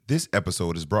This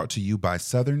episode is brought to you by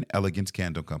Southern Elegance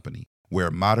Candle Company,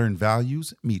 where modern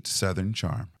values meet Southern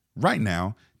charm. Right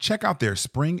now, check out their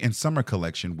spring and summer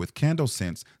collection with candle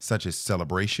scents such as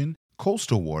Celebration,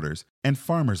 Coastal Waters, and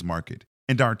Farmer's Market,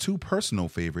 and our two personal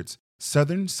favorites,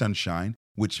 Southern Sunshine,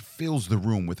 which fills the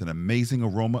room with an amazing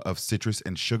aroma of citrus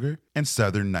and sugar, and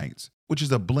Southern Nights, which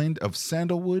is a blend of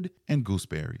sandalwood and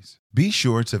gooseberries. Be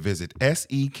sure to visit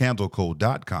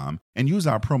secandleco.com and use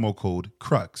our promo code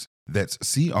CRUX, that's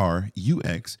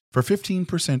CRUX, for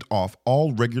 15% off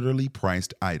all regularly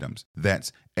priced items.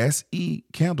 That's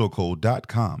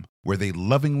secandleco.com, where they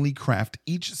lovingly craft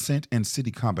each scent and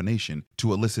city combination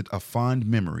to elicit a fond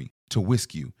memory to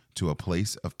whisk you to a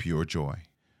place of pure joy.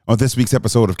 On this week's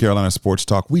episode of Carolina Sports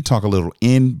Talk, we talk a little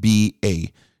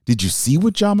NBA. Did you see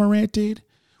what Ja Morant did?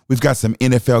 We've got some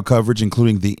NFL coverage,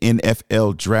 including the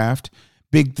NFL draft,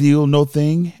 big deal, no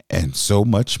thing, and so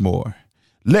much more.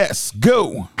 Let's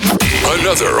go.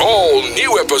 Another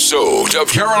all-new episode of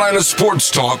Carolina Sports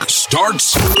Talk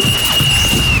starts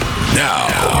now.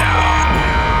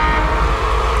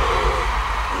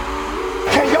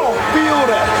 Can y'all feel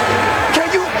that?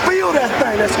 Can you feel that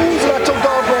thing that's oozing out your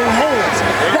doggone hands?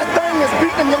 That thing is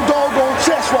beating your doggone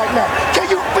chest right now. Can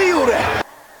you feel that?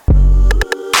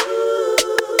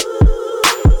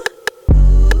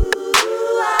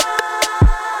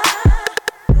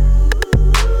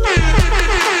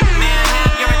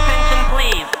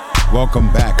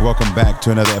 Welcome back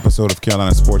to another episode of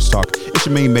Carolina Sports Talk. It's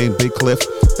your main man, Big Cliff.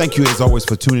 Thank you as always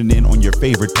for tuning in on your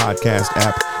favorite podcast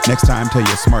app. Next time, tell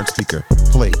your smart speaker,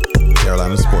 play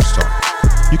Carolina Sports Talk.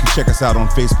 You can check us out on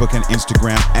Facebook and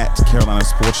Instagram at Carolina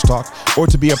Sports Talk, or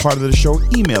to be a part of the show,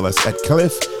 email us at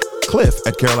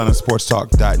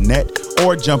cliff@carolinasportstalk.net,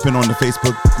 or jump in on the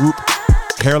Facebook group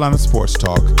Carolina Sports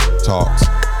Talk Talks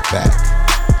Back.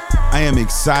 I am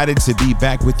excited to be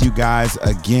back with you guys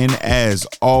again. As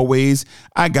always,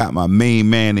 I got my main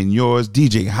man and yours,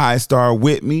 DJ High Star,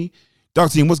 with me.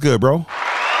 Dog Team, what's good, bro?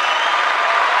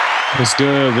 What's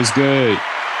good? What's good?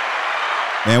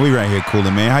 Man, we right here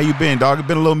cooling, man. How you been, dog? It's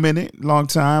been a little minute. Long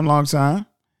time.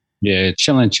 Yeah,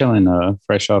 chilling.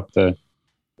 Fresh off the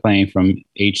plane from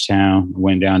H-Town.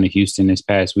 Went down to Houston this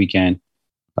past weekend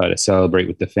to celebrate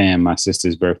with the fam. My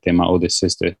sister's birthday, my oldest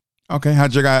sister. Okay, how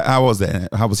was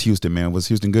that? How was Houston, man? Was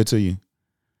Houston good to you?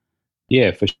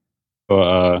 Yeah, for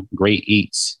sure. Great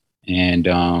eats, and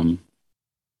the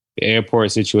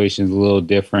airport situation is a little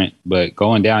different. But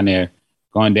going down there,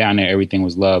 everything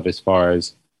was love as far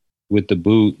as with the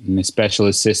boot and the special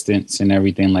assistants and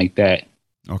everything like that.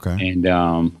 Okay, and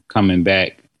coming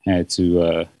back, had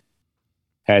to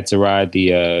ride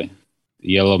the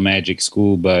Yellow Magic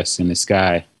school bus in the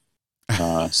sky.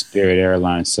 Spirit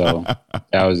Airlines, so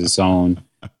that was its own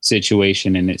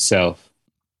situation in itself.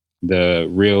 The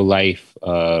real life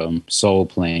soul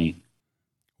plane.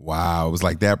 Wow, it was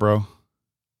like that, bro.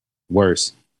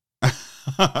 Worse.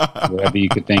 Whatever you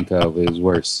could think of, it was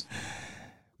worse.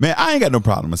 Man, I ain't got no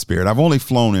problem with Spirit. I've only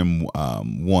flown him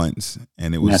once,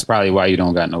 and it was. That's probably why you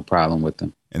don't got no problem with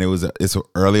them. And it's an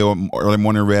early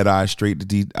morning red eye straight to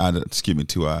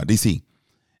DC,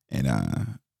 and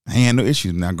I had no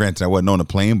issues. Now, granted, I wasn't on the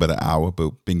plane but an hour,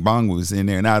 but Bing Bong was in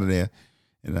there and out of there.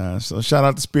 And so shout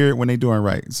out to Spirit when they doing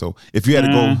right. So if you had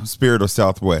to go Spirit or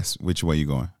Southwest, which way you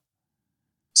going?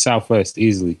 Southwest,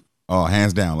 easily. Oh,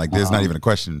 hands down. Like there's not even a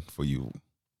question for you.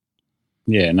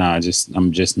 Yeah, no, I'm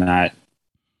just not.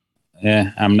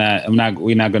 Yeah, I'm not.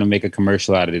 We're not going to make a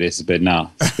commercial out of this, but no,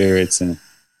 Spirits and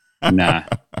nah.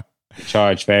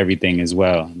 Charge for everything as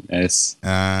well. It's see,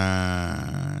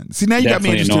 now you got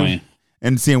me interested. Annoying.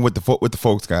 And seeing what the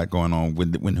folks got going on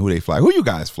when who they fly. Who you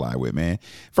guys fly with, man?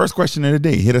 First question of the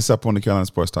day. Hit us up on the Carolina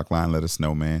Sports Talk line. Let us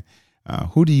know, man.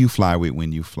 Who do you fly with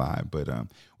when you fly? But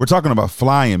we're talking about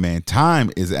flying, man. Time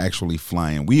is actually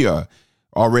flying. We are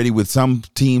already with some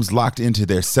teams locked into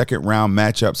their second round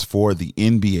matchups for the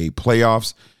NBA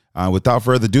playoffs. Without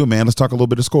further ado, man, let's talk a little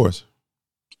bit of scores.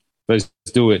 Let's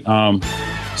do it.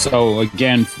 So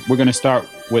again, we're going to start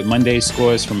with Monday's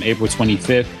scores from April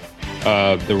 25th.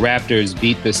 The Raptors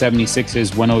beat the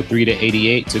 76ers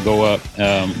 103-88 to go up,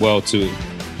 to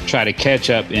try to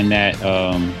catch up in that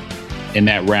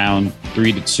round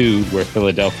 3-2 where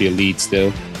Philadelphia leads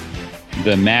still.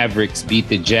 The Mavericks beat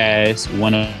the Jazz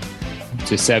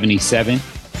 100-77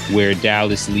 where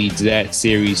Dallas leads that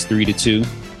series 3-2.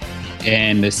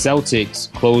 And the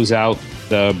Celtics close out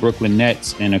the Brooklyn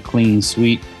Nets in a clean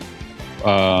sweep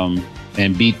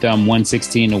and beat them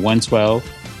 116-112.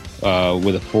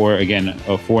 With a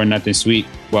 4-0 sweep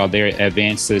while they're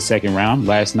advanced to the second round.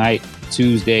 Last night,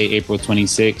 Tuesday, April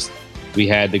 26th, We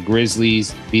had the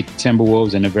Grizzlies beat the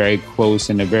Timberwolves in a very close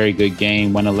and a very good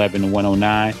game,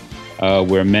 111-109,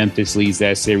 where Memphis leads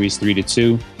that series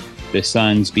 3-2. The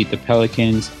Suns beat the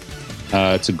Pelicans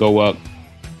to go up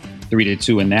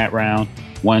 3-2 in that round.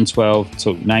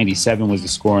 112-97 was the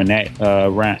score in that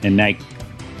round. In that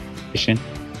position,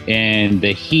 and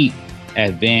the Heat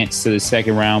advanced to the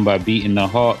second round by beating the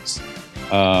Hawks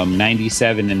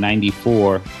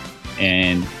 97-94,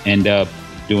 and end up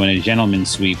doing a gentleman's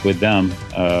sweep with them,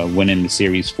 winning the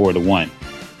series 4-1.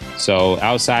 So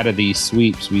outside of these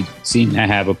sweeps, we seem to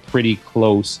have a pretty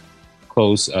close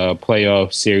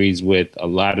playoff series with a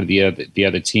lot of the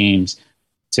other teams.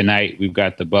 Tonight we've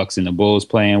got the Bucks and the Bulls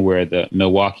playing, where the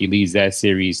Milwaukee leads that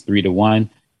series 3-1,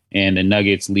 and the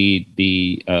Nuggets lead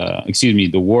the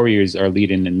Warriors are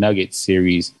leading the Nuggets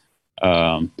series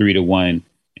 3-1,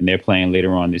 and they're playing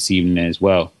later on this evening as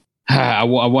well. I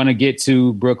want to get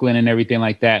to Brooklyn and everything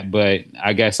like that, but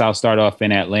I guess I'll start off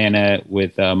in Atlanta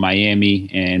with Miami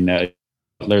and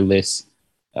Butlerless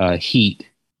Heat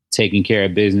taking care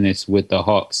of business with the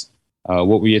Hawks.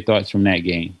 What were your thoughts from that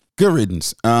game? Good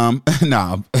riddance. Nah.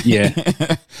 Yeah.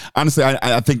 Honestly,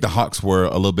 I think the Hawks were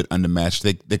a little bit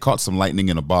undermatched. They caught some lightning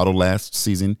in a bottle last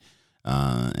season,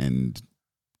 and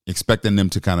expecting them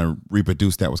to kind of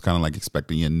reproduce that was kind of like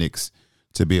expecting your Knicks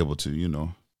to be able to,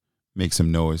 make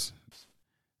some noise.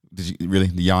 Did you really?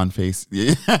 The yawn face?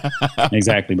 Yeah.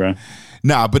 Exactly, bro.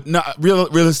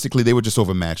 Realistically, they were just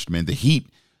overmatched, man. The Heat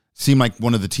seemed like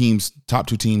one of the top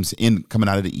two teams coming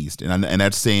out of the East, and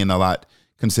that's saying a lot,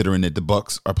 considering that the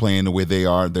Bucks are playing the way they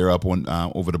are. They're up on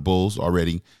over the Bulls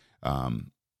already.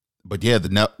 But yeah,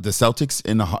 the Celtics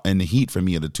and the Heat for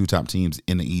me are the two top teams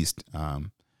in the East.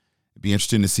 It'd be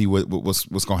interesting to see what's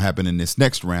going to happen in this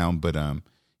next round. But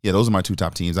yeah, those are my two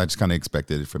top teams. I just kind of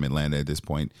expected it from Atlanta at this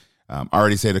point. I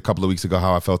already said a couple of weeks ago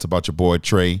how I felt about your boy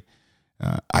Trey,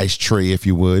 Ice Trey, if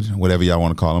you would, whatever y'all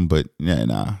want to call him. But yeah,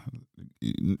 nah.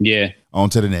 Yeah. On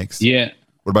to the next. Yeah.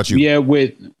 What about you? Yeah,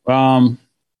 with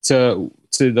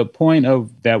to the point of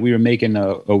that we were making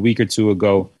a week or two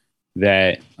ago,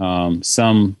 that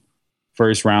some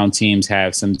first round teams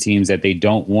have some teams that they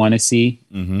don't want to see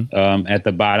at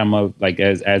the bottom of, like,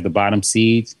 as the bottom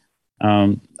seeds.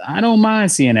 I don't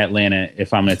mind seeing Atlanta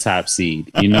if I'm the top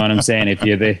seed. You know what I'm saying? If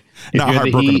you're the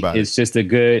Heat, it's just a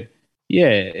good,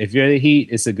 if you're the Heat,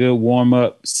 it's a good warm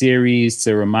up series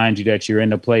to remind you that you're in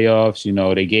the playoffs.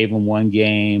 They gave them one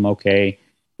game. Okay,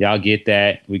 y'all get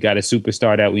that. We got a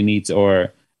superstar that we need to,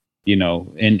 or, in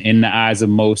the eyes of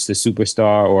most, a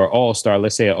superstar or all-star,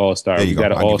 let's say an all-star. We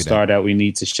got an all-star that we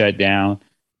need to shut down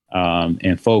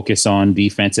and focus on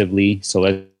defensively. So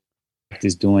let's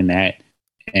practice doing that.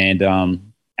 And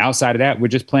outside of that, we're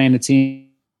just playing the team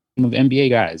of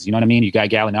NBA guys. You know what I mean? You got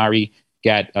Gallinari,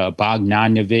 got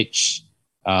Bogdanovic,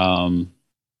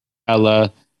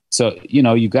 Ella. So,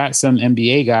 you got some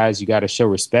NBA guys you got to show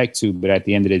respect to. But at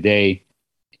the end of the day,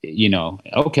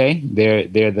 okay, they're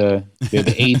the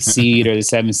 8th seed or the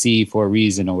 7th seed for a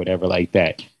reason or whatever like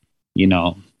that.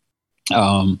 A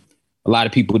lot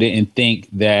of people didn't think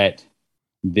that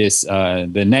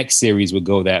the next series would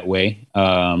go that way.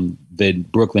 The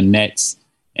Brooklyn Nets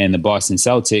and the Boston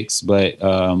Celtics, but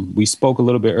we spoke a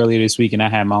little bit earlier this week, and I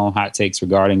had my own hot takes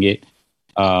regarding it.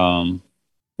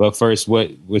 But first, what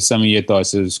was some of your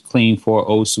thoughts? It was clean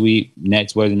 4-0 sweep.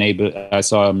 Nets wasn't able. I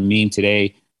saw a meme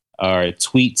today, or a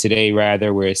tweet today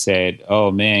rather, where it said, "Oh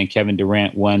man, Kevin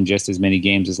Durant won just as many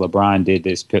games as LeBron did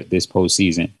this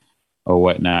postseason," or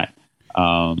whatnot,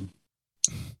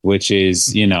 which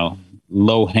is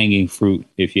low hanging fruit,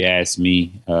 if you ask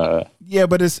me. Yeah,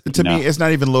 but to me, it's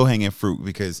not even low hanging fruit,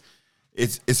 because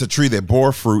it's a tree that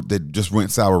bore fruit that just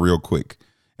went sour real quick.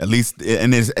 At least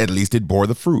it bore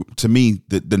the fruit. To me,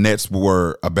 the Nets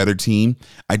were a better team.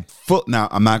 Now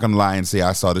I'm not gonna lie and say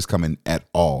I saw this coming at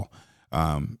all.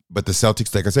 But the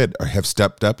Celtics, like I said, have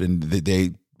stepped up, and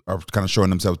they are kind of showing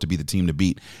themselves to be the team to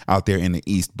beat out there in the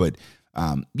East. But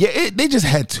they just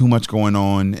had too much going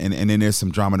on, and then there's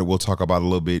some drama that we'll talk about a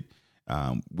little bit.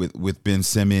 With Ben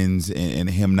Simmons and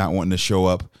him not wanting to show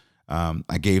up.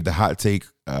 I gave the hot take.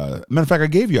 Matter of fact, I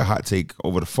gave you a hot take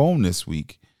over the phone this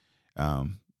week.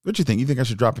 What you think? You think I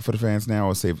should drop it for the fans now,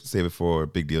 or save it for a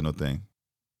big deal, no thing?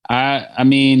 I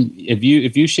mean, if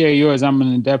you share yours, I'm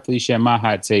going to definitely share my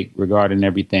hot take regarding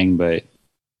everything. But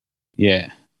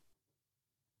yeah.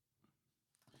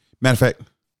 Matter of fact,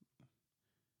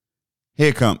 here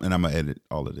it comes, and I'm going to edit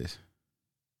all of this.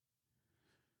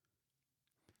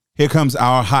 Here comes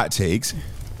our hot takes. It's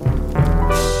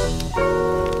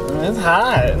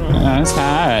hot. It's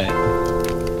hot.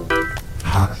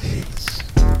 Hot takes.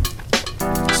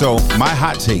 So my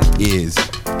hot take is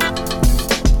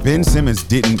Ben Simmons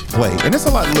didn't play. And it's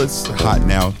a lot less hot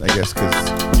now, I guess, because,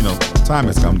 time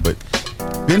has come. But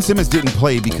Ben Simmons didn't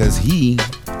play because he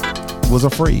was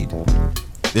afraid.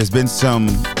 There's been some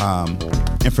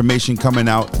information coming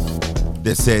out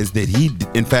that says that he,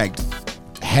 in fact,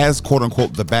 has, quote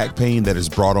unquote, the back pain that is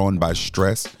brought on by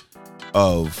stress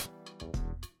of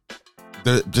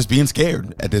just being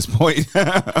scared at this point.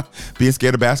 Being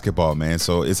scared of basketball, man.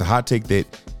 So it's a hot take that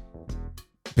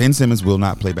Ben Simmons will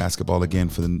not play basketball again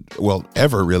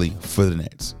ever really for the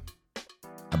Nets.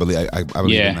 I believe it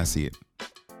when I see it.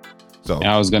 So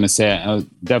I was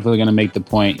definitely going to make the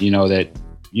point, that,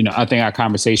 I think our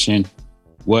conversation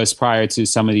was prior to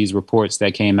some of these reports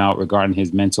that came out regarding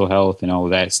his mental health and all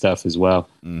of that stuff as well.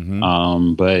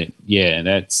 Mm-hmm. But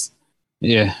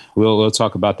we'll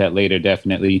talk about that later.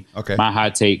 Definitely. Okay. My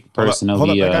hot take personally. Hold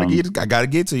up. I gotta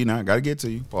get to you now. I gotta get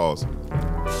to you. Pause.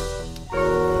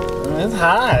 It's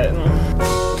hot.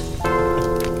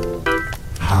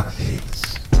 Hot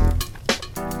takes.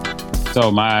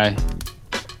 So my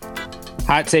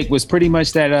hot take was pretty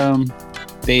much that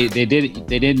they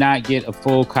did not get a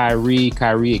full Kyrie.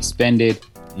 Kyrie expended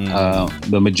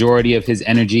the majority of his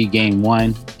energy. Game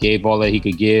 1 gave all that he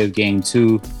could give. Game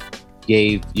 2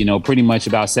 gave pretty much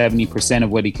about 70%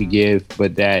 of what he could give,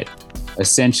 but that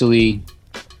essentially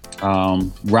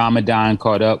Ramadan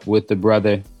caught up with the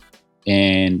brother,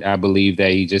 and I believe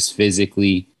that he just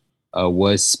physically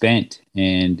was spent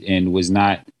and was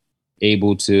not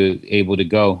able to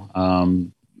go,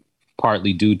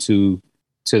 partly due to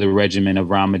the regimen of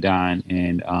Ramadan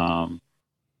and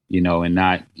and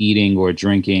not eating or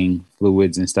drinking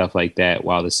fluids and stuff like that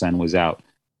while the sun was out.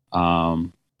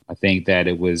 I think that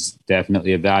it was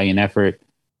definitely a valiant effort.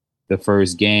 The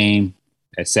first game,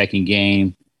 that second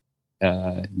game,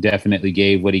 definitely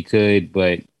gave what he could,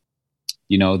 but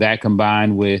that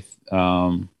combined with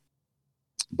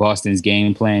Boston's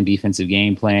defensive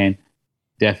game plan,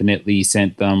 definitely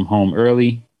sent them home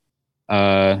early.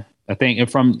 I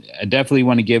definitely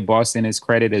want to give Boston his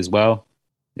credit as well.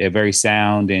 They're very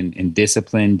sound and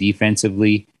disciplined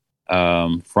defensively.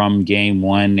 From game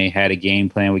 1, they had a game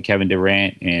plan with Kevin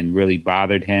Durant and really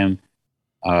bothered him,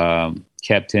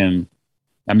 kept him.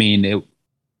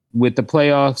 With the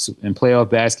playoffs and playoff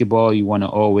basketball, you want to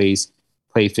always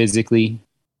play physically.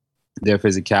 Their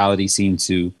physicality seemed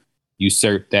to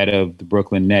usurp that of the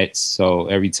Brooklyn Nets. So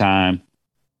every time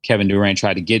Kevin Durant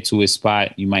tried to get to his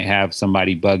spot, you might have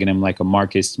somebody bugging him like a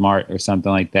Marcus Smart or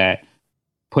something like that,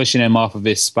 pushing him off of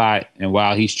his spot. And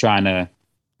while he's trying to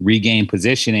regain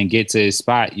position and get to his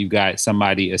spot, you got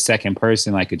a second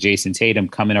person like a Jason Tatum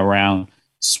coming around,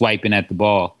 swiping at the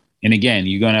ball. And again,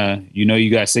 you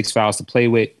got 6 fouls to play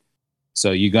with.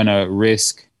 So you're going to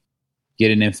risk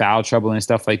getting in foul trouble and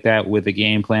stuff like that with a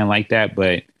game plan like that.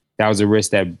 But that was a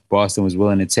risk that Boston was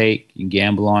willing to take and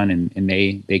gamble on, and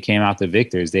they came out the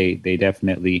victors. They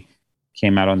definitely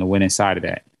came out on the winning side of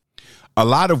that. A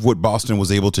lot of what Boston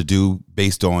was able to do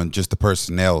based on just the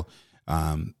personnel,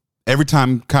 every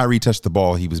time Kyrie touched the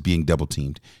ball, he was being double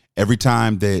teamed. Every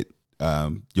time that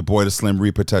your boy, the Slim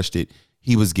Reaper, touched it,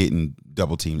 he was getting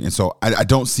double teamed. And so I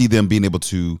don't see them being able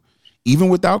to, even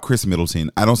without Chris Middleton,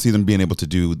 I don't see them being able to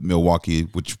do Milwaukee,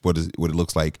 what it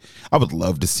looks like. I would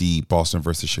love to see Boston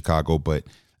versus Chicago, but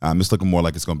it's looking more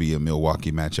like it's going to be a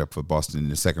Milwaukee matchup for Boston in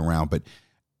the second round. But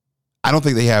I don't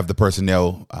think they have the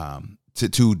personnel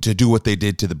to do what they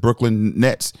did to the Brooklyn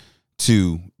Nets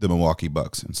to the Milwaukee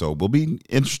Bucks. And so it will be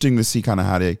interesting to see kind of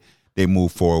how they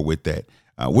move forward with that.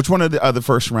 Which one of the other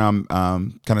first round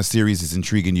kind of series is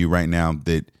intriguing you right now?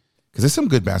 Because there's some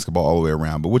good basketball all the way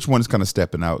around, but which one is kind of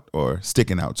stepping out or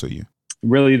sticking out to you?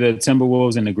 Really, the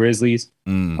Timberwolves and the Grizzlies.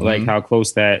 Mm-hmm. I like how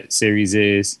close that series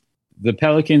is. The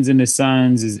Pelicans and the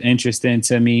Suns is interesting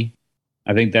to me.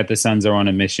 I think that the Suns are on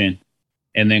a mission.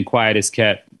 And then quiet as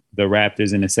kept, the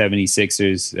Raptors and the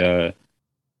 76ers.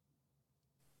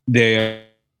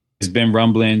 There's been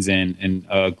rumblings and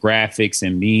graphics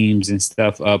and memes and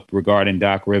stuff up regarding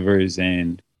Doc Rivers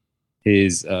and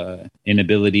his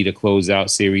inability to close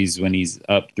out series when he's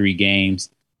up 3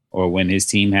 games or when his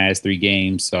team has 3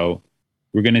 games. So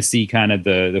we're going to see kind of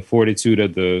the fortitude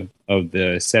of the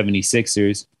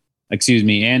 76ers, and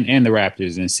the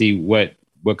Raptors, and see what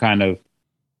kind of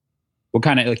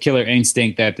killer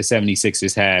instinct that the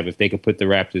 76ers have if they could put the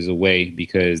Raptors away,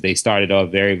 because they started off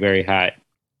very, very hot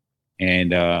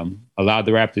and allowed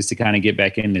the Raptors to kind of get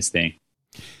back in this thing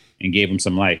and gave them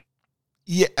some life.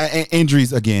 Yeah,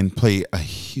 injuries, again, play a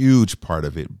huge part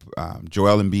of it.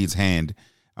 Joel Embiid's hand,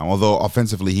 although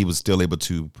offensively he was still able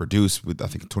to produce with, I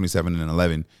think, 27 and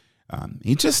 11,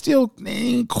 he just still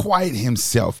ain't quite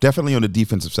himself. Definitely on the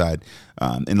defensive side.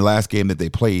 In the last game that they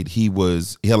played, he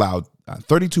allowed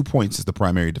 32 points as the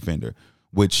primary defender,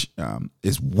 which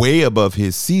is way above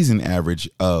his season average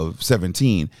of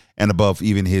 17 and above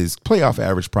even his playoff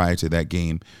average prior to that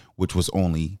game, which was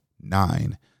only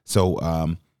 9.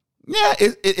 So,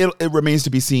 it remains to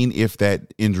be seen if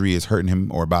that injury is hurting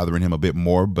him or bothering him a bit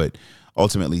more. But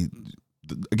ultimately,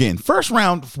 again, first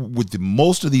round with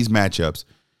most of these matchups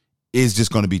is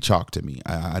just going to be chalk to me.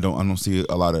 I don't see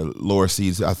a lot of lower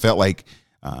seeds. I felt like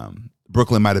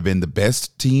Brooklyn might have been the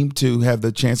best team to have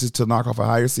the chances to knock off a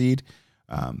higher seed.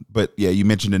 But yeah, you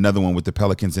mentioned another one with the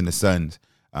Pelicans and the Suns.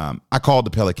 I called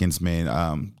the Pelicans,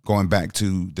 man, going back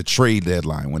to the trade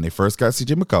deadline when they first got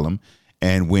CJ McCollum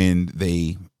and when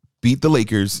they beat the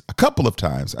Lakers a couple of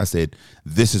times. I said,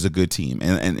 this is a good team.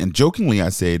 And jokingly, I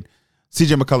said,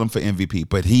 CJ McCollum for MVP,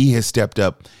 but he has stepped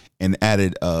up and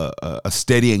added a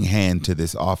steadying hand to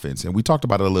this offense. And we talked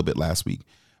about it a little bit last week.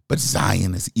 But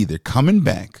Zion is either coming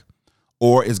back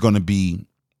or is going to be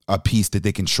a piece that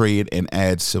they can trade and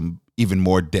add some even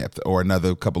more depth or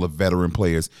another couple of veteran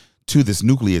players to this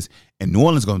nucleus. And New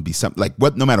Orleans is going to be something like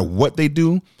no matter what they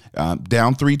do,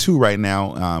 down 3-2 right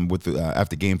now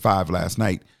after Game 5 last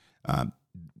night.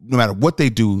 No matter what they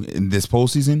do in this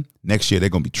postseason, next year they're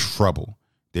going to be trouble.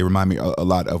 They remind me a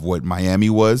lot of what Miami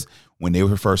was when they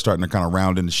were first starting to kind of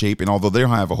round into shape. And although they don't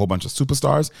have a whole bunch of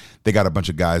superstars, they got a bunch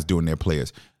of guys doing their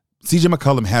players. CJ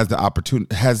McCollum has the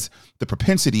opportunity, has the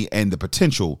propensity and the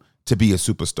potential to be a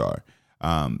superstar.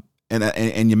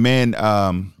 And your man,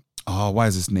 why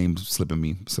is his name slipping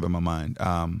my mind?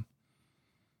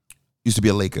 Used to be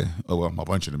a Laker. Oh, well, a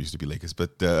bunch of them used to be Lakers,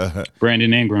 but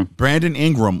Brandon Ingram. Brandon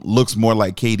Ingram looks more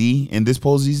like KD in this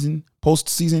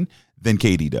postseason than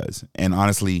KD does. And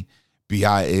honestly,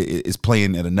 BI is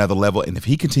playing at another level. And if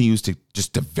he continues to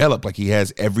just develop like he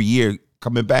has every year,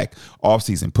 coming back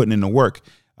offseason, putting in the work,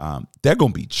 they're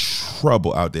going to be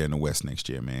trouble out there in the West next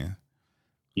year, man.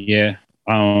 Yeah.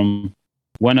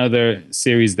 One other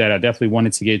series that I definitely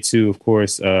wanted to get to, of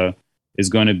course, is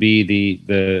going to be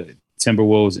the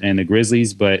Timberwolves and the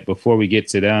Grizzlies. But before we get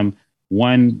to them,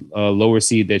 one lower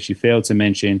seed that you failed to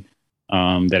mention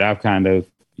that I've kind of,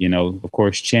 of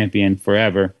course, championed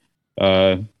forever,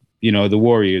 the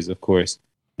Warriors, of course,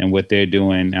 and what they're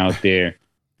doing out there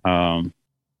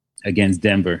against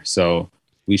Denver. So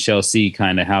we shall see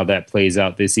kind of how that plays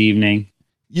out this evening.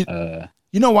 You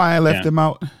know why I left them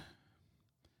out?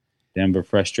 Denver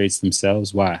frustrates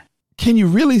themselves. Why? Can you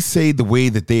really say the way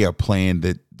that they are playing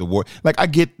that the war? Like I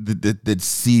get the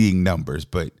seeding numbers,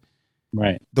 but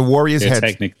right, the Warriors they're had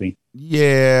technically,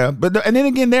 yeah, but and then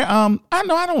again, they're I'm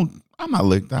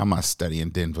not studying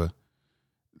Denver.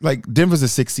 Like Denver's a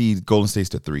 6 seed, Golden State's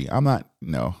the 3. I'm not.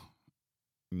 No,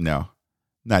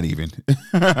 not even.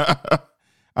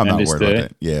 I'm not worried about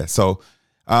that. Yeah, so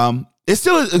it's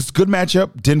still a good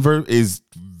matchup. Denver is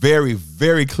very,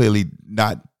 very clearly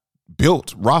not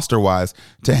built roster-wise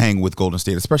to hang with Golden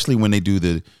State, especially when they do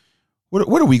the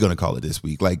what are we going to call it this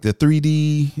week? Like the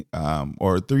 3D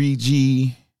or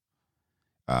 3G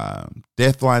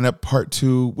death lineup part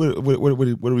 2. What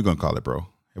are we going to call it, bro?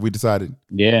 Have we decided?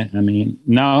 Yeah, I mean,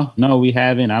 no, we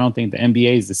haven't. I don't think the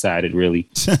NBA's decided really,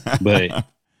 but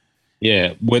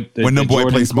yeah, with the, when the boy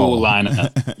Jordan plays small Poole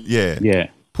lineup, yeah,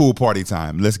 pool party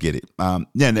time. Let's get it.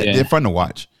 They're fun to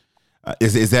watch.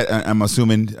 Is that? I'm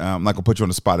assuming. I'm not gonna put you on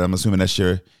the spot. I'm assuming that's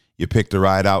your pick to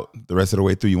ride out the rest of the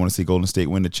way through. You want to see Golden State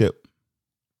win the chip?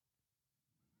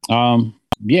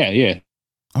 Yeah.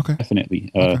 Okay,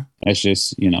 definitely. Okay. That's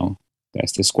just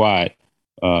that's the squad,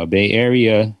 Bay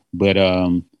Area. But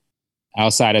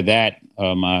outside of that,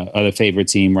 my other favorite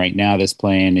team right now that's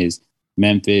playing is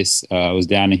Memphis. I was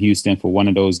down in Houston for one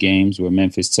of those games where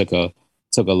Memphis took a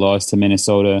loss to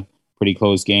Minnesota, pretty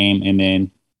close game, and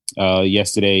then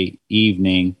yesterday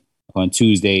evening on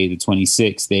Tuesday the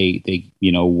 26th, they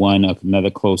won another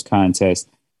close contest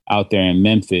out there in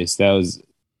Memphis. That was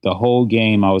the whole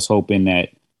game. I was hoping that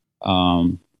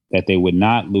they would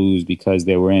not lose because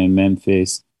they were in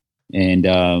Memphis, and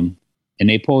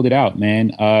they pulled it out,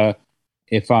 man.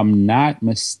 If I'm not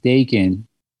mistaken,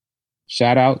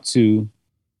 shout out to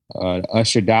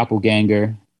Usher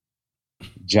Doppelganger,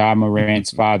 Ja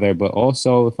Morant's father, but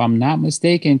also, if I'm not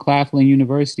mistaken, Claflin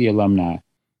University alumni.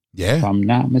 Yeah. If I'm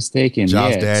not mistaken.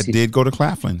 Ja's dad did go to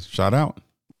Claflin. Shout out.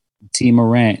 T.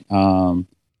 Morant, our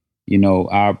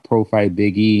Pro Fight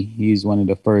Big E, he's one of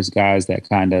the first guys that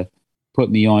kind of put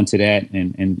me onto that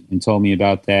and told me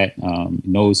about that.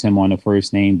 Knows him on a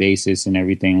first name basis and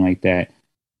everything like that.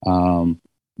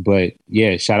 But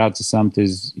yeah, shout out to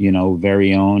Sumter's,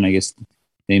 very own. I guess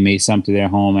they made Sumter their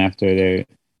home after their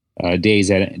days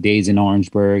in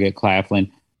Orangeburg at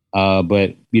Claflin.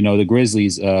 But the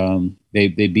Grizzlies, they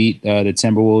beat the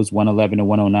Timberwolves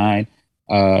 111-109.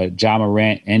 Ja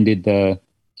Morant ended the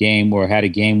game or had a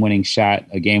game-winning shot,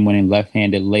 a game-winning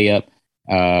left-handed layup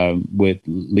with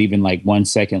leaving like 1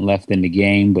 second left in the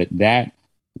game. But that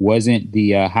wasn't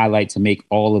the highlight to make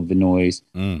all of the noise.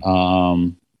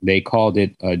 They called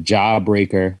it a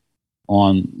jawbreaker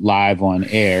live on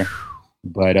air.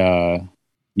 But,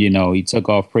 he took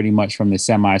off pretty much from the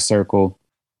semicircle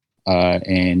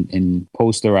and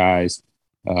posterized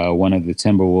one of the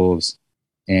Timberwolves.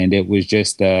 And it was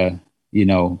just, it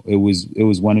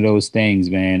was one of those things,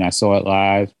 man. I saw it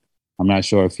live. I'm not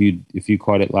sure if you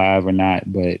caught it live or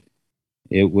not, but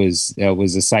it was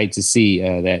a sight to see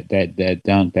that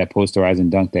dunk, that posterizing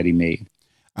dunk that he made.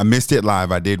 I missed it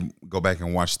live. I did go back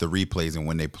and watch the replays, and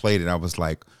when they played it, I was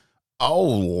like, "Oh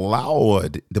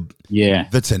Lord!"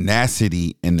 The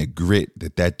tenacity and the grit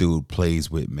that dude plays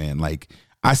with, man. Like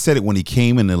I said it when he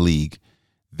came in the league,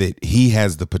 that he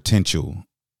has the potential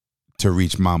to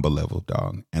reach Mamba level,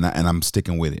 dog, and I'm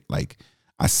sticking with it. Like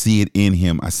I see it in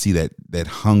him. I see that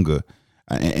hunger,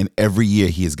 and every year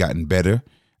he has gotten better.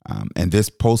 And this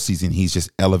postseason, he's just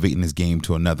elevating his game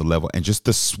to another level, and just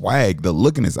the swag, the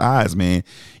look in his eyes, man.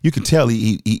 You can tell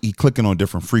he clicking on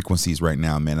different frequencies right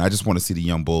now, man. I just want to see the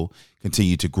young bull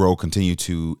continue to grow, continue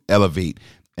to elevate,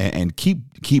 and keep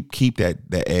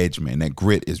that edge, man. That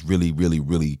grit is really, really,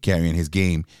 really carrying his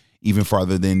game even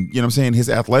farther than, you know what I'm saying, his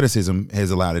athleticism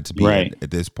has allowed it to be right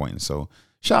at this point. So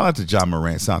shout out to Ja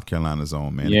Morant, South Carolina's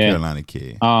own, man, the Carolina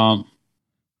kid.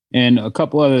 And a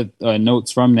couple other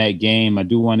notes from that game. I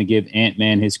do want to give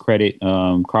Ant-Man his credit.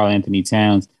 Karl Anthony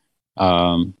Towns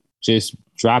just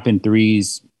dropping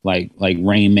threes like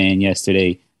Rain Man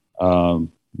yesterday,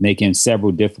 making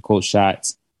several difficult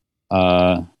shots.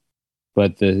 But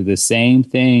the same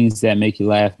things that make you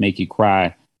laugh make you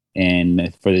cry.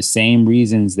 And for the same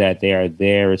reasons that they are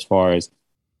there as far as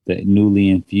the newly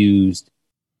infused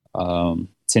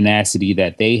tenacity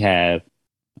that they have,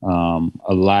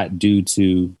 a lot due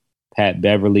to Pat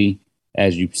Beverly,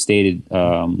 as you stated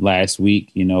last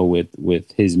week,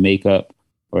 with his makeup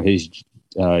or his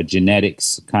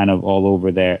genetics kind of all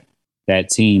over that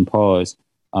team. Pause.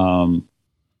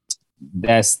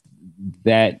 That's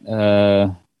that.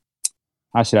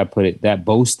 How should I put it? That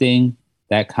boasting,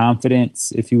 that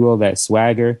confidence, if you will, that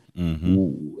swagger.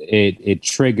 Mm-hmm. It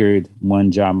triggered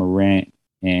one Ja Morant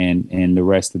and the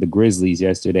rest of the Grizzlies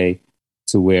yesterday,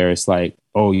 to where it's like,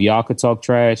 oh, y'all could talk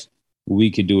trash,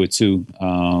 we could do it too.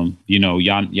 You're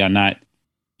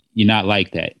not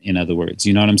like that. In other words,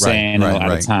 you know what I'm saying? A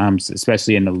lot of times,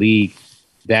 especially in the league,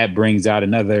 that brings out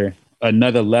another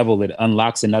level. It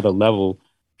unlocks another level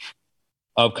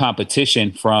of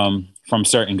competition from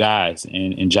certain guys.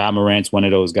 And Ja Morant's one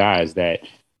of those guys that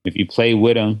if you play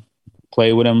with him,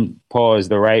 pause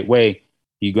the right way,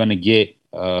 you're gonna get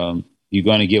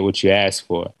what you ask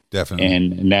for. Definitely.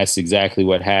 And that's exactly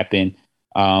what happened.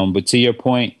 But to your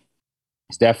point,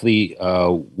 it's definitely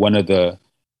one of the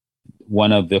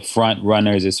front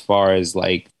runners as far as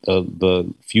like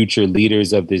the future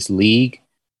leaders of this league,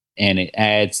 and it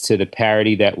adds to the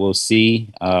parity that we'll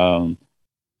see.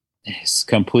 It's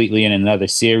completely in another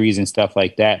series and stuff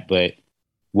like that. But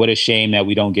what a shame that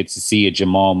we don't get to see a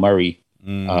Jamal Murray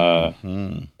in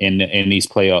these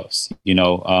playoffs.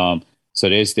 So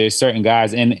there's certain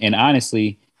guys, and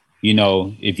honestly,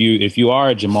 if you are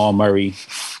a Jamal Murray,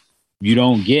 you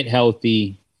don't get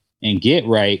healthy and get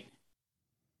right.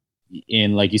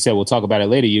 And like you said, we'll talk about it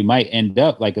later. You might end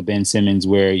up like a Ben Simmons,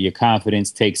 where your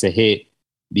confidence takes a hit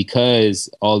because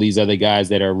all these other guys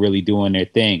that are really doing their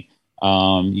thing.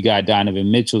 You got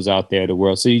Donovan Mitchell's out there, the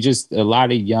world. So you just a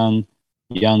lot of young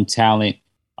talent.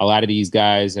 A lot of these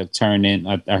guys have turned in.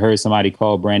 I heard somebody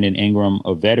call Brandon Ingram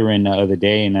a veteran the other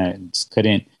day, and I just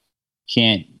can't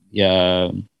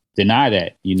deny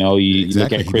that. You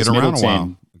look at Chris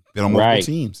Middleton. Been on multiple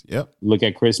teams. Yep. Look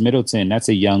at Chris Middleton. That's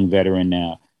a young veteran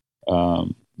now.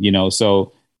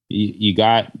 So you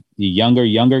got the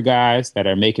younger guys that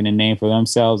are making a name for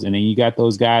themselves, and then you got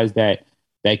those guys that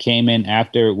came in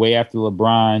way after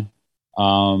LeBron,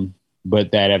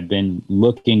 but that have been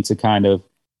looking to kind of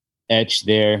etch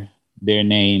their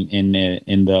name in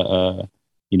the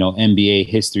NBA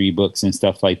history books and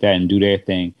stuff like that, and do their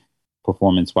thing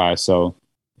performance wise. So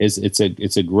it's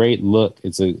a great look.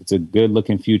 It's a good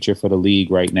looking future for the league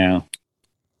right now.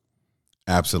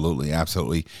 Absolutely.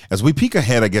 As we peek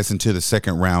ahead, I guess, into the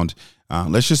second round,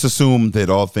 let's just assume that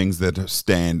all things that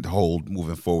hold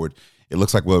moving forward. It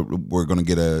looks like we're going to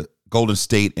get a Golden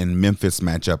State and Memphis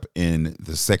matchup in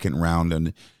the second round,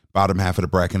 and bottom half of the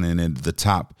bracket, and in the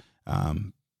top,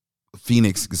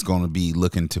 Phoenix is going to be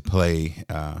looking to play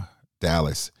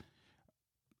Dallas.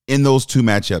 In those two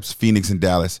matchups, Phoenix and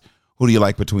Dallas, who do you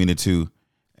like between the two?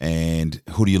 And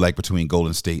who do you like between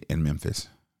Golden State and Memphis?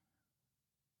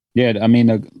 Yeah, I mean,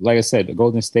 like I said, the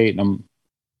Golden State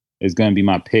is going to be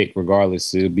my pick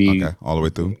regardless. It'll be all the way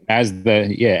through. As the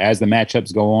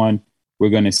matchups go on, we're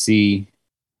going to see,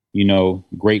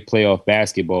 great playoff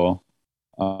basketball.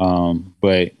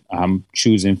 But I'm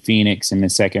choosing Phoenix in the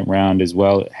second round as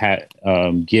well,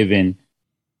 given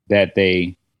that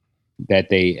they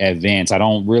advance. I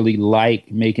don't really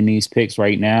like making these picks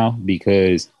right now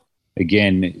because,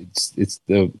 again, it's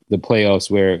the playoffs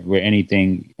where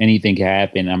anything can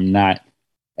happen. I'm not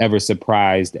ever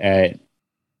surprised at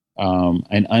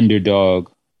an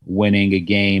underdog winning a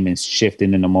game and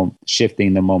shifting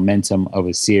the momentum of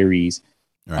a series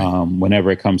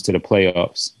whenever it comes to the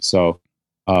playoffs. So,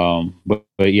 but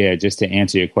yeah, just to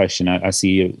answer your question, I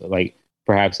see like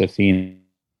perhaps a Phoenix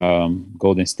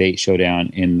Golden State showdown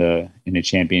in the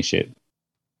championship.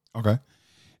 Okay.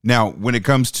 Now, when it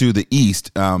comes to the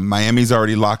East, Miami's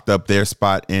already locked up their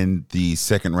spot in the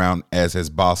second round, as has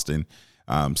Boston.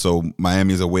 So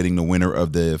Miami is awaiting the winner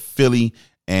of the Philly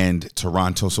and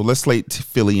Toronto. So let's slate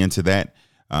Philly into that.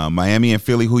 Miami and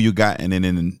Philly, who you got? And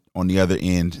then on the other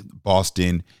end,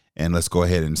 Boston. And let's go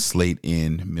ahead and slate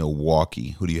in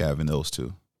Milwaukee. Who do you have in those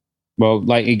two? Well,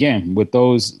 like, again, with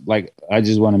those, like, I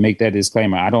just want to make that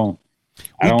disclaimer. I don't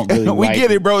really we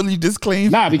get it, bro. You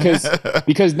disclaim. Nah, because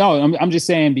no, I'm just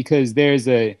saying because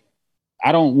I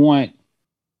don't want,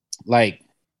 like,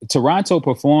 Toronto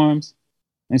performs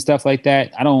and stuff like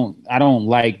that. I don't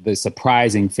like the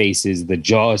surprising faces, the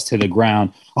jaws to the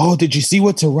ground. Oh, did you see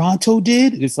what Toronto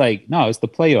did? It's like, no, it's the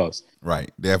playoffs.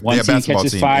 Right. One team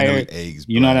catches fire.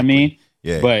 You know what I mean?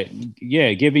 Yeah. But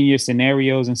yeah, given your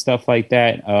scenarios and stuff like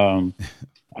that,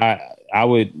 I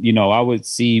would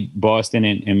see Boston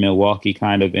and Milwaukee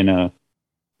kind of in a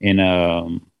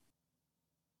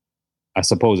I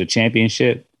suppose a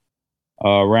championship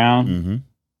round.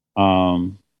 Mm-hmm.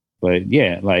 But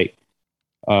yeah, like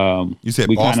you said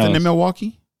Boston and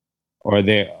Milwaukee? Or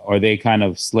they kind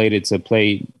of slated to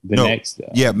play next?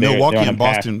 Yeah, Milwaukee and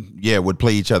Boston, would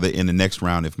play each other in the next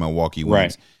round if Milwaukee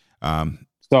wins. Right.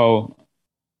 So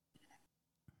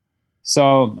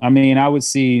I mean, I'd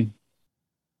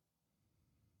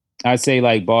say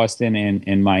like Boston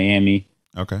and Miami.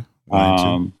 Okay.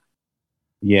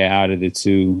 Yeah, out of the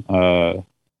two.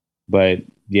 But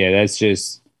yeah, that's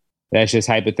just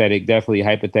definitely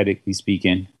hypothetically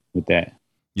speaking with that.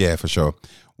 Yeah, for sure.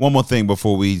 One more thing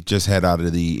before we just head out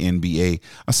of the NBA.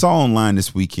 I saw online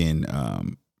this weekend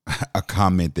a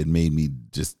comment that made me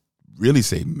just really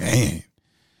say, man.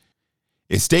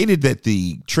 It stated that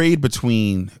the trade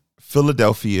between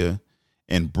Philadelphia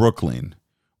and Brooklyn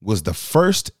was the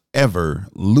first ever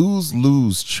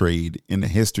lose-lose trade in the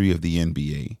history of the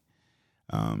NBA.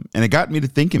 And it got me to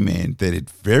thinking, man, that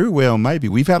it very well might be.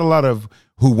 We've had a lot of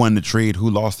who won the trade, who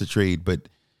lost the trade, but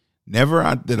never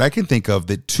that I can think of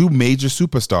that two major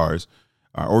superstars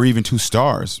or even two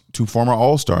former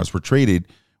All-Stars were traded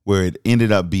where it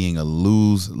ended up being a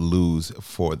lose-lose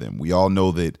for them. We all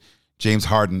know that James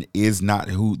Harden is not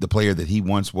the player that he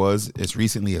once was as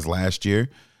recently as last year.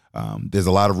 There's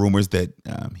a lot of rumors that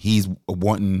he's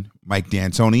wanting Mike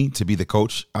D'Antoni to be the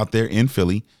coach out there in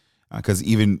Philly because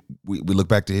even we look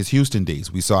back to his Houston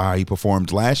days. We saw how he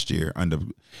performed last year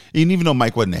and even though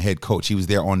Mike wasn't a head coach, he was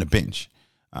there on the bench.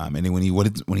 And then when he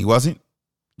wasn't,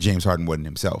 James Harden wasn't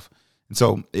himself. And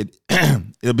so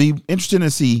it'll be interesting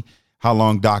to see how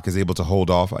long Doc is able to hold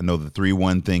off. I know the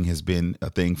 3-1 thing has been a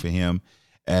thing for him,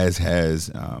 as has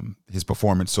his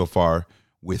performance so far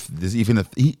with this. He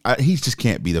just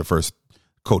can't be the first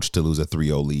coach to lose a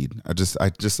 3-0 lead.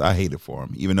 I hate it for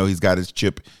him. Even though he's got his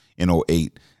chip in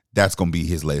 2008, that's going to be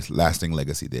his lasting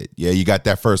legacy. That you got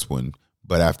that first one,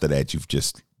 but after that you've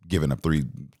just given up three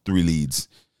leads.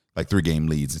 Like 3-game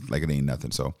leads, like it ain't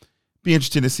nothing. So be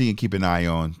interested to see and keep an eye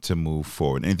on to move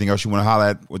forward. Anything else you want to holler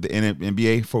at with the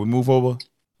NBA before we move over?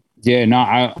 Yeah,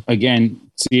 no,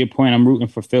 again, to your point, I'm rooting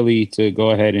for Philly to go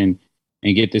ahead and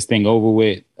get this thing over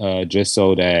with just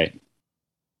so that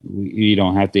you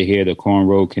don't have to hear the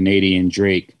cornrow Canadian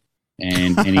Drake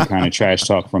and any kind of trash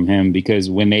talk from him. Because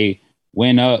when they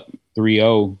went up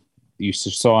 3-0, you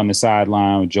saw on the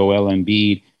sideline Joel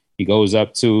Embiid, he goes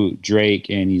up to Drake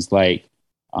and he's like,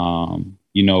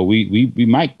 we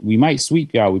might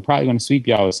sweep y'all. We're probably going to sweep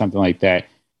y'all or something like that.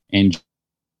 And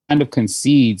kind of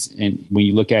concedes. And when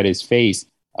you look at his face,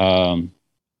 and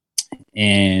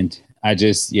I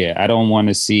don't want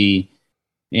to see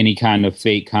any kind of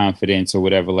fake confidence or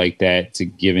whatever like that to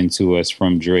given to us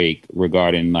from Drake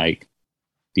regarding like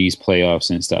these playoffs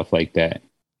and stuff like that.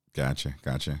 Gotcha.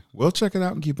 We'll check it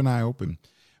out and keep an eye open.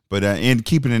 But in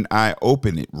keeping an eye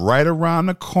open, right around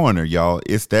the corner, y'all,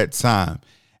 it's that time.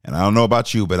 And I don't know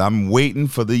about you, but I'm waiting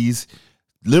for these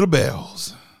little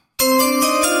bells.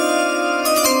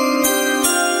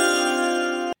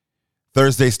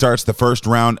 Thursday starts the first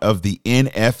round of the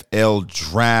NFL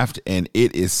draft, and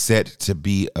it is set to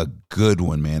be a good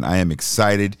one, man. I am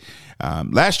excited.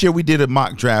 Last year we did a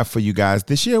mock draft for you guys.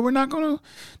 This year we're not gonna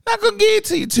get it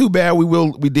to you too bad.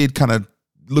 We did kind of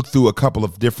look through a couple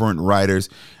of different writers,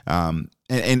 and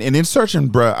in searching,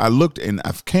 bruh, I looked and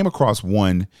I came across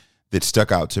one that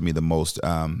stuck out to me the most.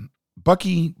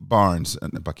 Bucky Barnes,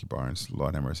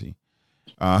 Lord have mercy.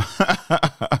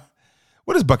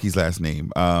 What is Bucky's last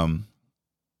name?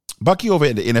 Bucky over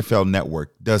at the NFL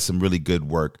Network does some really good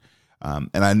work.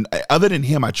 And other than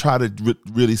him, I try to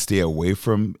really stay away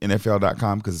from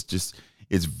NFL.com because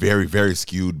it's very, very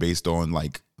skewed based on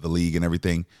like the league and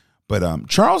everything. But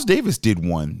Charles Davis did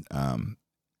one,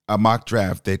 a mock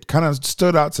draft that kind of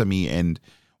stood out to me, and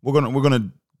we're gonna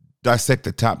dissect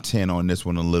the top 10 on this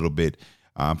one a little bit.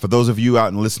 For those of you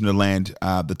out in listener land,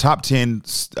 the top 10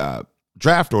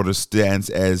 draft order stands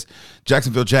as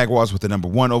Jacksonville Jaguars with the number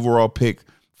 1 overall pick,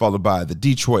 followed by the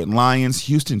Detroit Lions,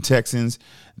 Houston Texans,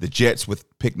 the Jets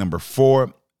with pick number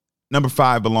 4. Number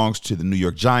 5 belongs to the New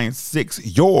York Giants.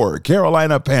 6, your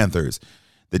Carolina Panthers.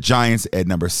 The Giants at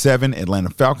number 7, Atlanta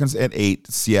Falcons at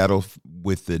 8, Seattle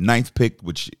with the 9th pick,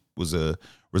 which was a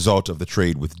result of the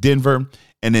trade with Denver.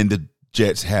 And then the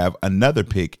Jets have another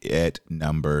pick at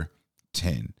number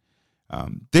 10.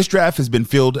 This draft has been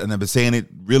filled, and I've been saying it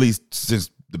really since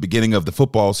the beginning of the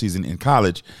football season in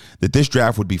college, that this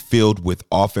draft would be filled with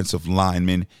offensive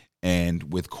linemen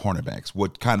and with cornerbacks.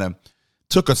 What kind of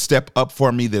took a step up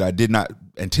for me that I did not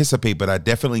anticipate, but I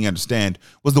definitely understand,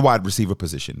 was the wide receiver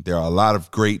position. There are a lot of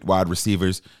great wide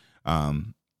receivers.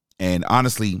 And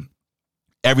honestly,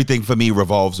 everything for me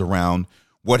revolves around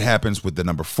what happens with the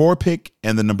number 4 pick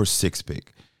and the number 6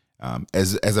 pick.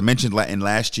 As I mentioned in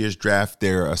last year's draft,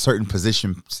 there are certain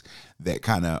positions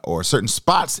that or certain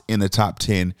spots in the top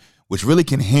 10, which really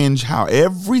can hinge how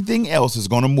everything else is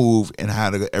going to move and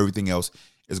how everything else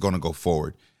is going to go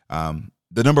forward.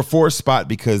 The number 4 spot,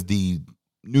 because the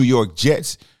New York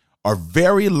Jets are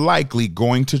very likely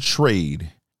going to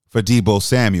trade for Deebo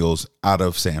Samuels out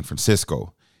of San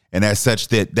Francisco. And as such,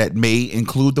 that may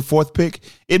include the 4th pick.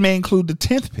 It may include the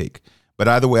 10th pick. But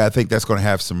either way, I think that's going to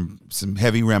have some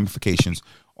heavy ramifications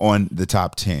on the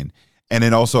top 10. And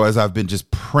then also, as I've been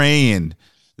just praying,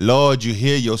 Lord, you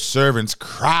hear your servants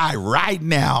cry right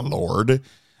now, Lord.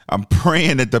 I'm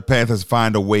praying that the Panthers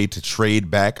find a way to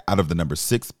trade back out of the number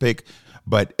 6 pick.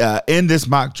 But in this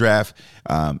mock draft,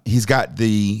 he's got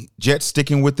the Jets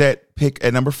sticking with that pick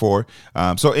at number 4.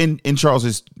 So in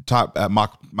Charles's top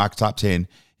mock top 10,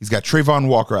 he's got Trayvon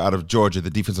Walker out of Georgia, the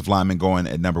defensive lineman, going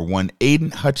at number 1.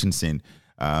 Aiden Hutchinson,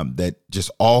 that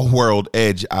just all-world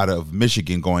edge out of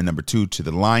Michigan, going number 2 to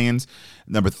the Lions.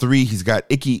 Number 3, he's got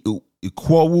Ike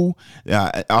Ikwowu,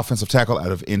 offensive tackle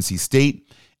out of NC State.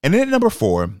 And then at number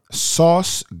 4,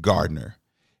 Sauce Gardner.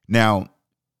 Now,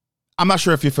 I'm not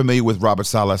sure if you're familiar with Robert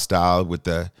Saleh's style with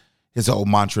his old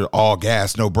mantra, all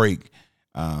gas, no break.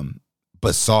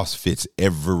 But Sauce fits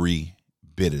every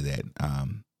bit of that.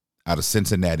 Out of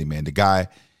Cincinnati, man. The guy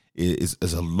is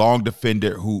a long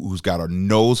defender who's got a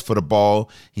nose for the ball.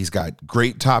 He's got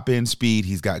great top end speed.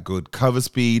 He's got good cover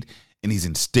speed, and he's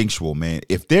instinctual, man.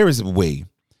 If there is a way,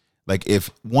 like if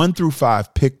 1 through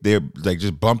 5 pick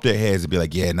just bump their heads and be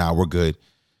like, yeah, nah, we're good.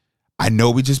 I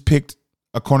know we just picked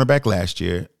a cornerback last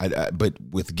year, but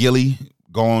with Gilly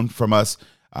gone from us,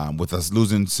 with us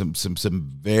losing some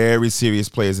very serious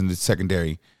players in the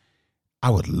secondary, I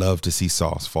would love to see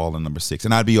Sauce fall in number 6,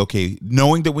 and I'd be okay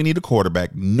knowing that we need a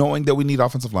quarterback, knowing that we need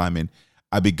offensive linemen.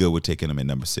 I'd be good with taking him in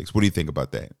number 6. What do you think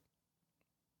about that?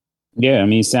 Yeah, I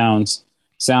mean, sounds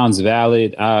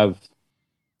valid. I've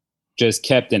just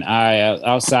kept an eye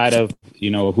outside of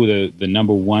who the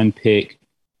number 1 pick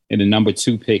and the number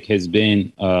 2 pick has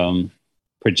been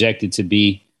projected to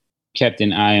be. Kept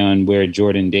an eye on where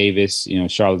Jordan Davis,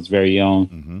 Charlotte's very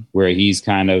own, where he's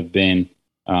kind of been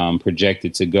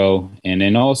projected to go. And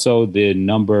then also the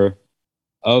number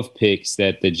of picks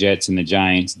that the Jets and the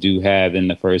Giants do have in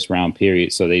the first round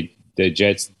period. So the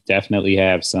Jets definitely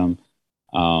have some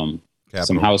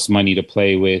house money to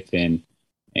play with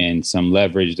and some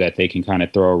leverage that they can kind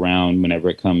of throw around whenever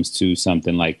it comes to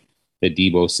something like the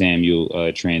Deebo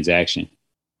Samuel transaction.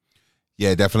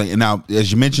 Yeah, definitely. And now,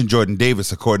 as you mentioned, Jordan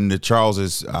Davis, according to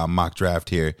Charles's mock draft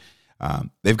here,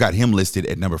 they've got him listed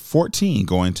at number 14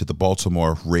 going to the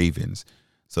Baltimore Ravens.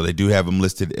 So they do have him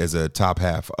listed as a top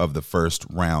half of the first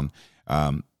round.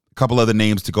 A couple other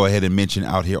names to go ahead and mention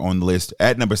out here on the list.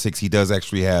 At number 6, he does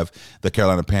actually have the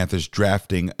Carolina Panthers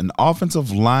drafting an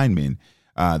offensive lineman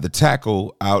the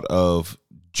tackle out of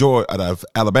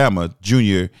Alabama,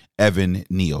 junior Evan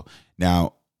Neal.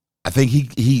 Now, I think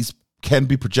he can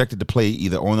be projected to play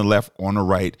either on the left or on the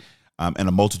right, and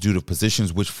a multitude of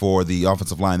positions, which for the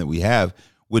offensive line that we have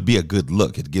would be a good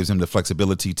look. It gives him the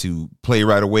flexibility to play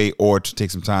right away or to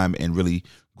take some time and really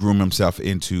groom himself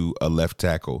into a left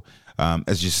tackle.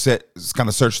 As you said, kind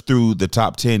of search through the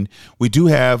top 10, we do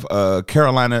have a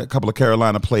couple of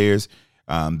Carolina players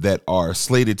that are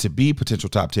slated to be potential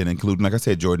top 10, including, like I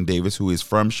said, Jordan Davis, who is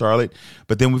from Charlotte.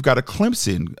 But then we've got a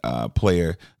Clemson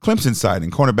player, Clemson signing,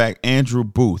 cornerback Andrew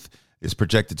Booth is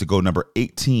projected to go number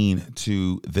 18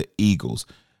 to the Eagles.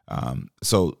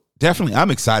 So definitely, I'm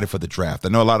excited for the draft. I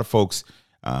know a lot of folks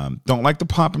don't like the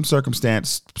pomp and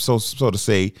circumstance, so to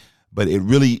say, but it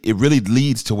really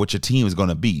leads to what your team is going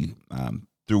to be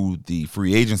through the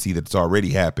free agency that's already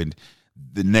happened.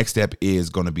 The next step is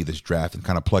going to be this draft and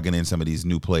kind of plugging in some of these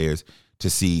new players to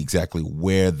see exactly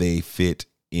where they fit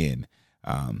in.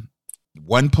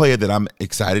 One player that I'm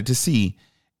excited to see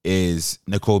is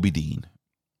Nakobe Dean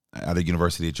out of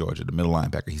University of Georgia, the middle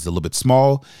linebacker. He's a little bit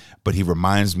small, but he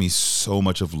reminds me so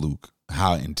much of Luke,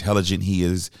 how intelligent he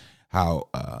is, how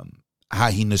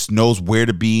he just knows where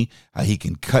to be, how he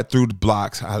can cut through the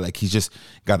blocks, how he's just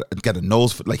got a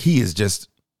nose for, he is just,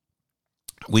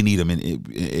 we need him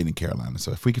in Carolina.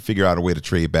 So if we can figure out a way to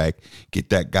trade back, get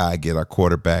that guy, get our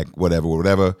quarterback,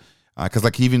 whatever, because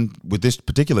even with this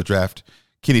particular draft,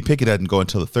 Kenny Pickett doesn't go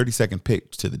until the 32nd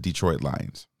pick to the Detroit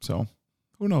Lions. So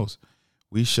who knows?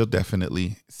 We shall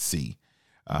definitely see.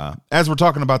 As we're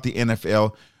talking about the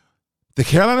NFL, the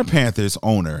Carolina Panthers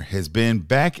owner has been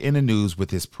back in the news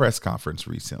with his press conference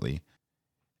recently.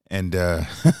 And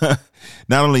not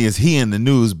only is he in the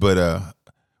news, but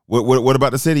what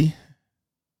about the city?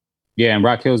 Yeah, and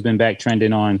Rock Hill's been back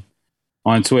trending on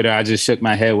Twitter. I just shook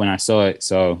my head when I saw it,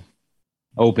 so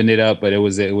opened it up, but it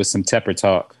was some Tepper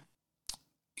talk.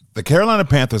 The Carolina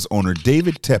Panthers owner,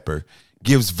 David Tepper,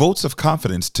 gives votes of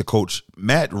confidence to coach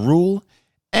Matt Rhule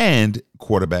and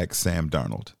quarterback Sam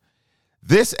Darnold.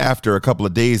 This after a couple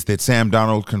of days that Sam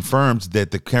Darnold confirmed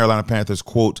that the Carolina Panthers,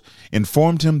 quote,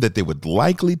 informed him that they would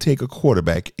likely take a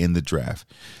quarterback in the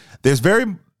draft.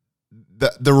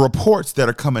 The reports that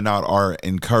are coming out are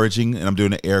encouraging, and I'm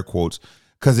doing the air quotes,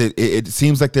 because it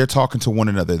seems like they're talking to one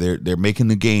another. They're making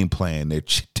the game plan. They're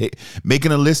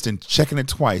making a list and checking it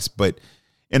twice. But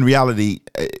in reality,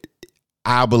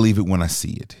 I'll believe it when I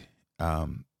see it.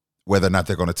 Whether or not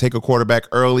they're going to take a quarterback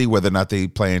early, whether or not they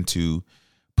plan to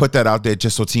put that out there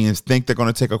just so teams think they're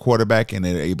going to take a quarterback and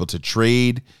they're able to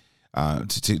trade,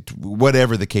 to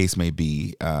whatever the case may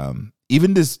be.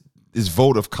 Even this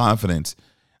vote of confidence.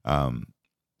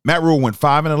 Matt Rhule went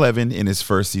 5-11 in his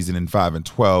first season and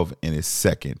 5-12 in his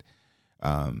second.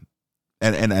 And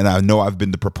I know I've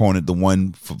been the proponent, the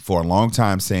one for a long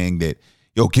time, saying that,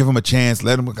 give him a chance,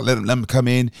 let him come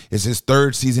in. It's his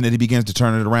third season that he begins to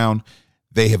turn it around.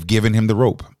 They have given him the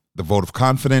rope, the vote of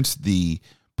confidence, the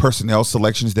personnel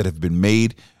selections that have been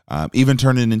made, even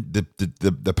turning in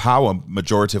the power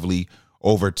majoritively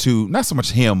over to not so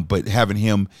much him, but having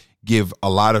him give a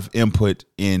lot of input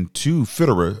into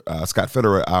Fitterer, Scott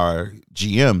Fitterer, our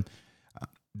GM.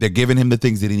 They're giving him the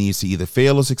things that he needs to either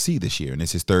fail or succeed this year. And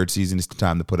it's his third season. It's the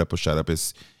time to put up or shut up.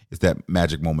 It's that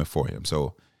magic moment for him.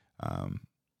 So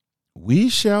we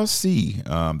shall see.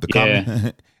 Go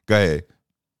ahead.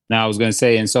 Now I was going to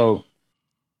say, and so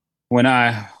when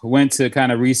I went to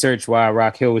kind of research why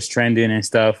Rock Hill was trending and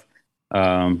stuff,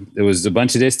 there was a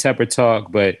bunch of this Tepper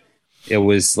talk, but it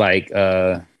was like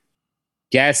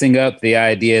gassing up the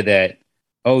idea that,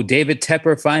 David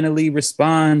Tepper finally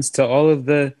responds to all of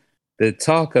the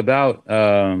talk about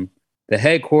the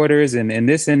headquarters and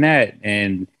this and that.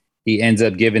 And he ends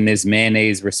up giving this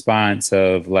mayonnaise response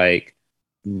of like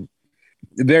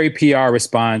very PR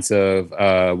response of,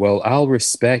 I'll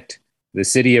respect the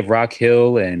city of Rock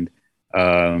Hill and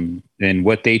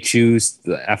what they choose.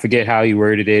 I forget how he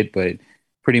worded it, but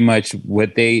pretty much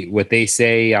what they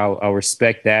say, I'll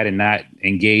respect that and not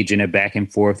engage in a back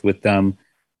and forth with them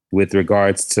with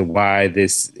regards to why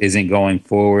this isn't going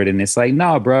forward. And it's like,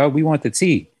 nah, bro, we want the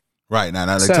tea. Right. Now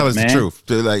tell us the truth.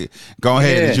 Like, go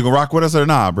ahead. Did you go rock with us or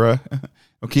nah, bro?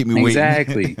 Don't keep me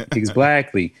waiting.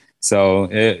 Exactly. So,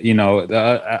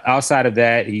 outside of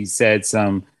that, he said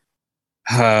some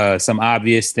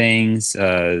obvious things.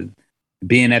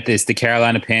 Being at the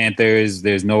Carolina Panthers,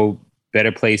 there's no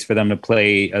better place for them to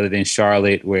play other than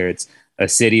Charlotte, where it's a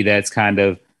city that's kind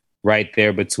of right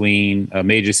there between a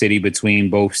major city between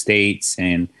both states.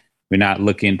 And we're not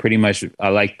looking I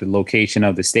like the location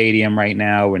of the stadium right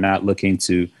now. We're not looking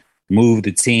to move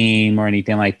the team or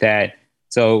anything like that.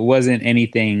 So it wasn't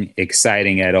anything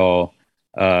exciting at all.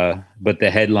 But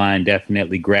the headline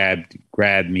definitely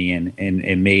grabbed me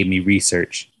and made me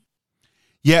research.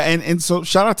 Yeah, and so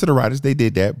shout out to the writers. They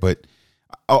did that, but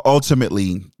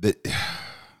ultimately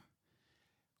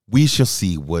we shall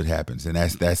see what happens. And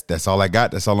that's all I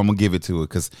got. That's all I'm going to give it to it,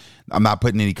 because I'm not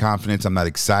putting any confidence. I'm not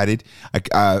excited.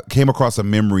 I came across a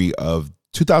memory of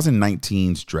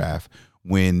 2019's draft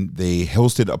when they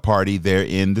hosted a party there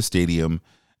in the stadium,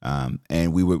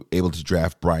 and we were able to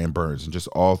draft Brian Burns. And just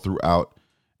all throughout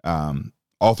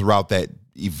that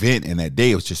event and that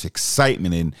day, it was just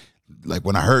excitement. And like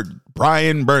when I heard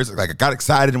Brian Burns, like I got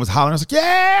excited and was hollering. I was like,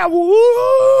 yeah,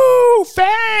 woo,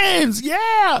 fans,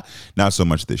 yeah. Not so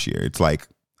much this year. It's like,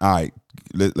 all right,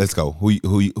 let's go. Who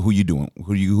you doing?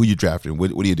 Who you drafting?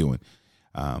 What are you doing?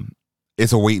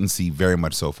 It's a wait and see, very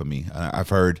much so for me. I've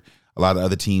heard a lot of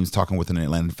other teams talking with an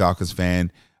Atlanta Falcons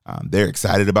fan. They're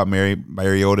excited about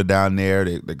Mariota down there.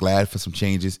 They're glad for some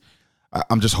changes.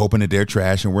 I'm just hoping that they're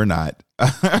trash and we're not.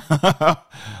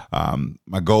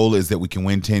 My goal is that we can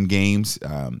win 10 games.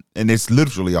 And it's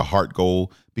literally a heart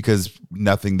goal, because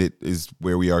nothing that is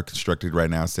where we are constructed right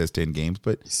now says 10 games.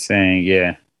 But saying,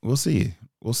 yeah, we'll see.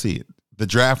 We'll see. The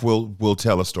draft will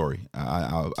tell a story.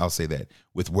 I'll say that,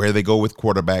 with where they go with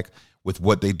quarterback, with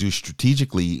what they do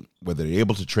strategically, whether they're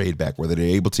able to trade back, whether they're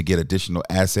able to get additional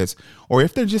assets, or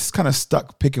if they're just kind of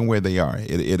stuck picking where they are.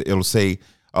 It'll say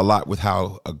a lot with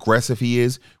how aggressive he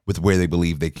is, with where they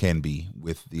believe they can be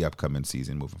with the upcoming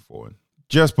season moving forward.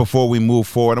 Just before we move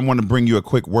forward, I want to bring you a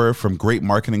quick word from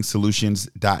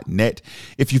greatmarketingsolutions.net.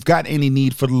 If you've got any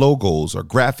need for logos or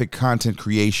graphic content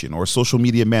creation or social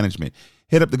media management,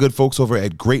 hit up the good folks over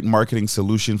at Great Marketing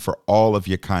Solution for all of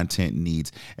your content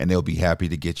needs, and they'll be happy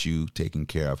to get you taken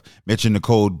care of. Mention the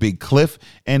code Big Cliff,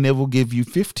 and it will give you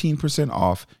 15%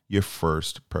 off your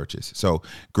first purchase. So,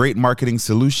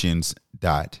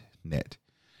 greatmarketingsolutions.net.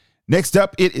 Next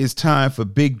up, it is time for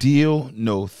Big Deal,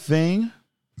 No Thing.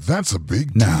 That's a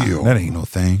big deal. That ain't no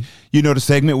thing. You know the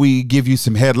segment, we give you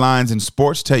some headlines in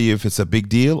sports, tell you if it's a big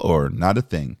deal or not a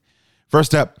thing.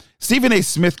 First up, Stephen A.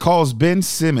 Smith calls Ben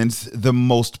Simmons the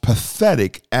most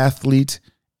pathetic athlete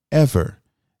ever.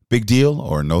 Big deal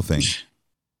or no thing?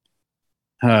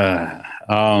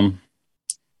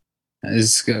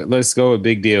 Let's go with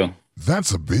big deal.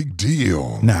 That's a big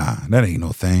deal. Nah, that ain't no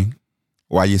thing.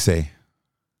 Why you say?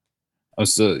 Oh,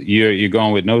 so you're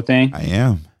going with no thing? I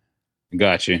am.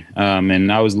 Got you.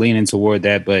 And I was leaning toward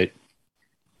that, but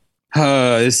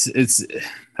this is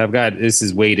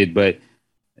weighted, but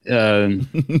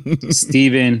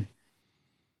Stephen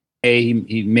A,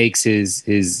 he makes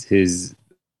his bread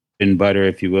and butter,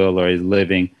 if you will, or his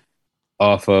living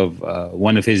off of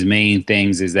one of his main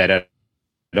things is that I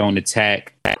don't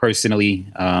attack personally.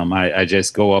 I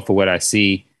just go off of what I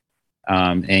see.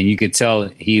 And you could tell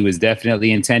he was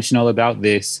definitely intentional about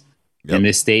this. Yep. In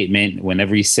this statement.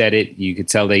 Whenever he said it, you could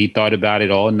tell that he thought about it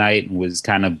all night and was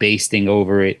kind of basting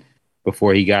over it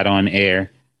before he got on air.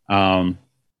 And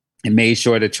made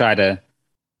sure to try to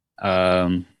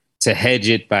hedge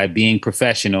it by being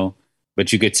professional.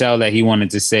 But you could tell that he wanted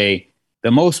to say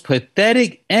the most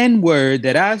pathetic N-word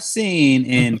that I've seen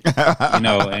in,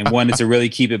 and wanted to really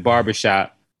keep it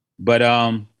barbershop. But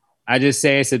I just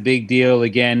say it's a big deal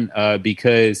again,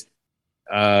 because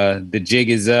the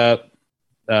jig is up.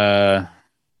 A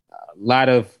lot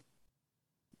of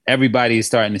everybody is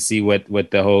starting to see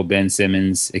what the whole Ben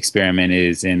Simmons experiment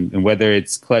is, and whether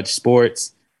it's Clutch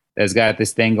Sports that's got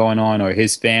this thing going on or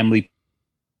his family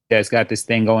that's got this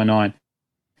thing going on.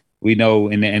 We know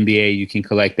in the NBA you can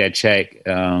collect that check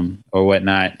or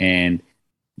whatnot, and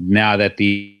now that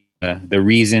the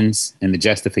reasons and the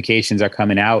justifications are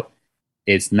coming out,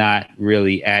 it's not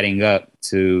really adding up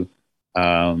to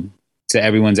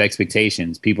everyone's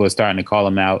expectations. People are starting to call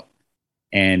him out,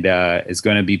 and it's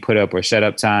going to be put up or shut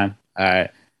up time.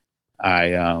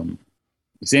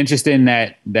 It's interesting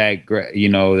that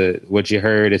what you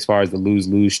heard as far as the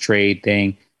lose trade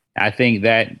thing. I think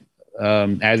that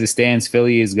as it stands,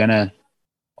 Philly is going to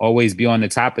always be on the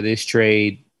top of this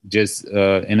trade, just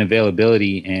in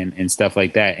availability and stuff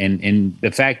like that. And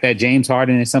the fact that James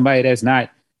Harden is somebody that's not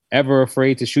ever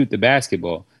afraid to shoot the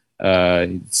basketball.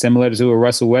 Similar to a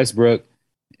Russell Westbrook,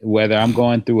 whether I'm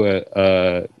going through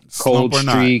a cold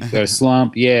streak or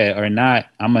slump, or not,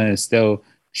 I'm going to still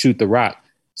shoot the rock.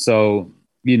 So,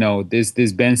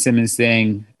 this Ben Simmons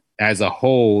thing as a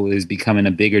whole is becoming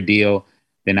a bigger deal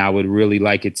than I would really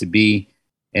like it to be.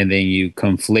 And then you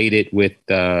conflate it with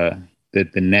the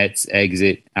Nets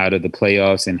exit out of the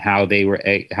playoffs and how they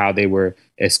were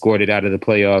escorted out of the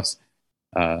playoffs.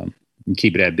 And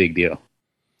keep it a big deal.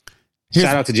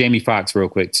 Shout out to Jamie Foxx real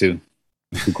quick too,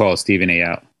 who called Stephen A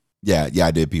out. Yeah,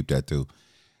 I did peep that too.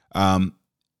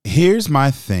 Here's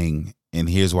my thing, and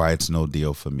here's why it's no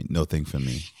thing for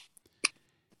me.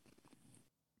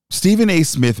 Stephen A.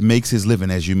 Smith makes his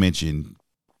living, as you mentioned,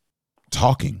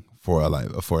 talking for a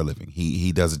living.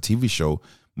 He does a TV show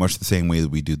much the same way that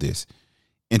we do this.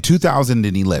 In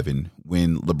 2011,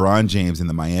 when LeBron James and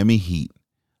the Miami Heat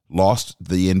lost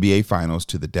the NBA Finals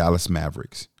to the Dallas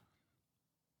Mavericks,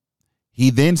 he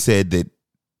then said that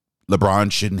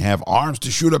LeBron shouldn't have arms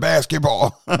to shoot a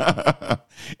basketball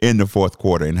in the fourth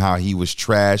quarter, and how he was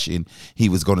trash and he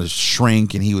was going to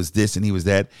shrink and he was this and he was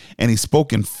that. And he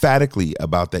spoke emphatically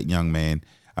about that young man.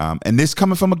 And this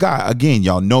coming from a guy, again,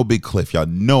 y'all know Big Cliff. Y'all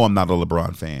know I'm not a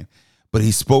LeBron fan, but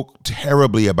he spoke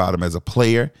terribly about him as a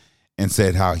player and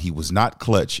said how he was not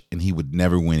clutch and he would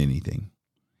never win anything.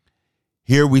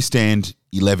 Here we stand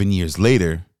 11 years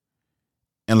later,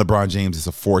 and LeBron James is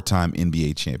a 4-time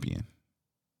NBA champion,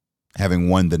 having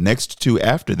won the next 2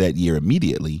 after that year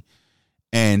immediately,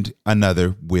 and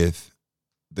another with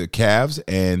the Cavs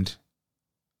and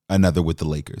another with the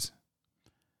Lakers.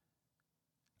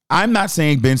 I'm not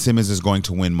saying Ben Simmons is going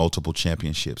to win multiple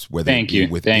championships, whether it be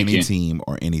with any team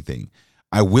or anything.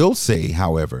 I will say,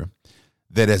 however,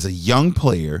 that as a young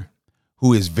player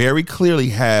who is very clearly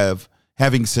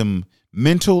having some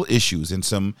mental issues and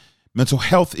some mental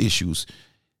health issues,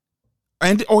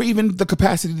 and or even the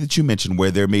capacity that you mentioned,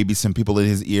 where there may be some people in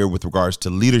his ear with regards to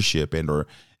leadership and or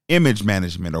image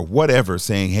management or whatever,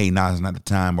 saying, hey, nah, it's not the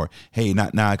time, or hey,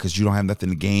 not now because you don't have nothing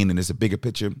to gain and it's a bigger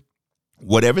picture.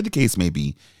 Whatever the case may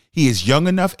be, he is young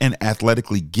enough and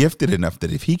athletically gifted enough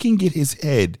that if he can get his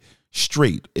head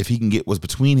straight, if he can get what's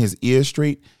between his ears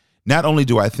straight, not only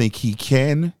do I think he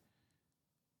can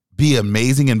be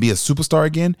amazing and be a superstar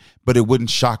again, but it wouldn't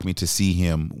shock me to see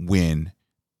him win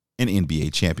an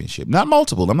NBA championship. Not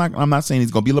multiple. I'm not saying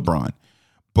he's going to be LeBron,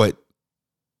 but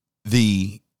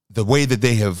the way that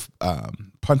they have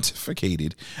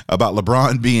pontificated about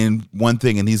LeBron being one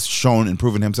thing and he's shown and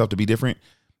proven himself to be different.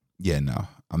 Yeah, no,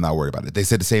 I'm not worried about it. They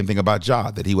said the same thing about Ja,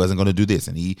 that he wasn't going to do this,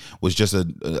 and he was just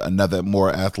another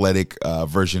more athletic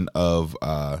version of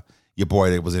your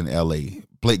boy that was in LA,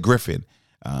 Blake Griffin.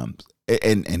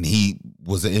 And he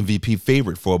was an MVP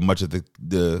favorite for much of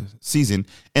the season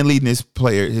and leading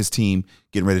his team,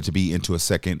 getting ready to be into a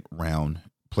second round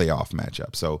playoff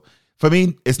matchup. So for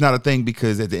me, it's not a thing,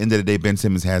 because at the end of the day, Ben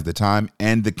Simmons has the time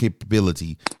and the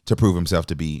capability to prove himself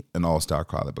to be an all-star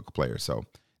caliber player. So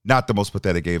not the most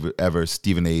pathetic ever.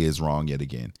 Stephen A. is wrong yet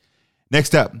again.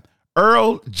 Next up,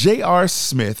 Earl J.R.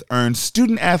 Smith earned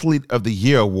Student Athlete of the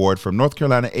Year award from North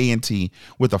Carolina A&T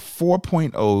with a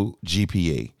 4.0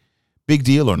 GPA. Big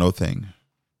deal or no thing?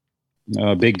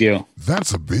 Big deal.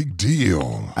 That's a big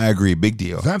deal. I agree. Big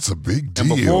deal. That's a big deal.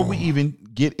 And before we even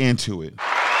get into it,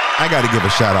 I got to give a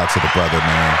shout out to the brother,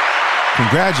 man.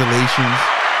 Congratulations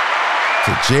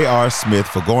to J.R. Smith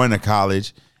for going to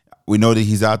college. We know that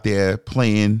he's out there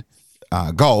playing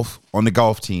golf on the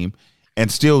golf team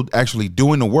and still actually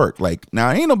doing the work. Like,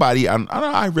 now, ain't nobody,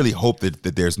 I really hope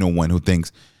that there's no one who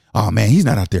thinks, oh, man, he's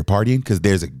not out there partying, because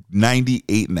there's a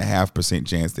 98.5%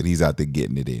 chance that he's out there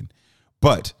getting it in.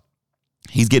 But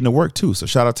he's getting to work, too. So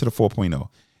shout out to the 4.0.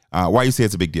 Why you say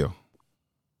it's a big deal?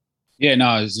 Yeah,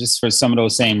 no, it's just for some of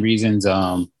those same reasons.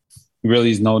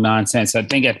 Really is no nonsense. I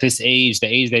think at this age, the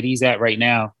age that he's at right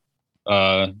now,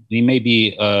 he may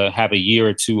be have a year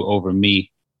or two over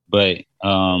me. But,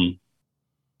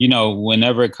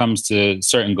 whenever it comes to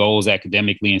certain goals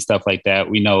academically and stuff like that,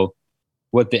 we know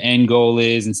what the end goal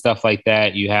is and stuff like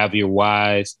that. You have your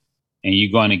whys and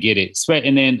you're going to get it.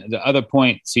 And then the other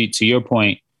point, to your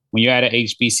point, when you're at an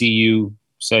HBCU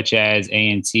such as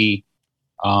A&T,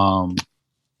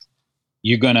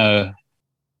 you're gonna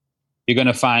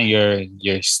find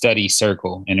your study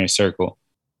circle, inner circle.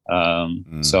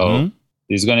 So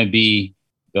there's gonna be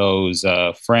those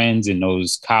friends and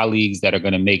those colleagues that are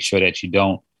gonna make sure that you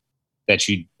do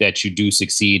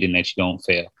succeed and that you don't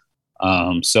fail.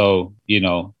 So,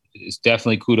 it's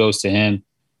definitely kudos to him.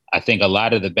 I think a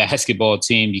lot of the basketball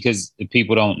team, because the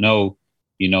people don't know,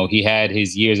 he had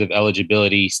his years of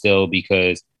eligibility still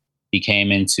because he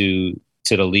came into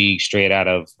the league straight out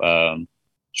of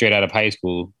high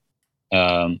school.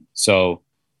 So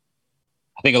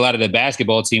I think a lot of the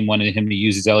basketball team wanted him to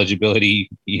use his eligibility,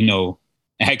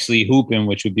 actually hooping,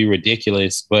 which would be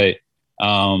ridiculous. But,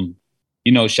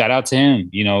 shout out to him,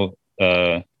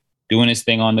 doing his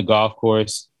thing on the golf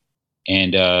course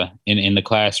and in the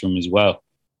classroom as well.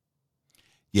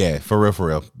 Yeah, for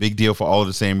real. Big deal for all of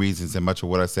the same reasons and much of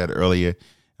what I said earlier.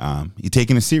 He's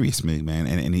taking it seriously, man,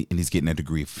 and he's getting that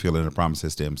degree, fulfilling the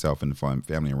promises to himself and the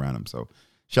family around him. So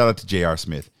shout out to J.R.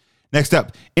 Smith. Next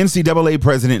up, NCAA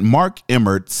President Mark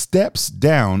Emmert steps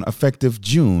down effective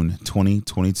June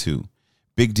 2022.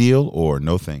 Big deal or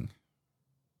no thing?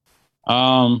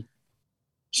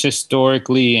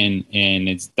 Historically, and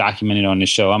it's documented on the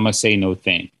show, I'm going to say no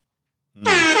thing.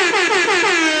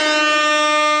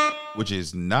 Which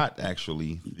is not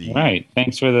actually the... Right.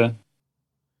 Thanks for the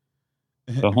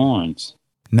horns.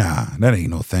 Nah, that ain't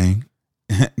no thing.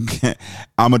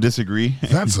 I'm going to disagree.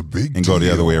 That's a big and deal. go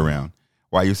the other way around.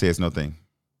 Why you say it's no thing?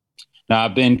 Now,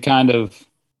 I've been kind of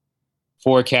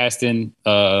forecasting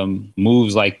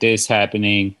moves like this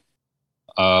happening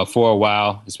for a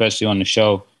while, especially on the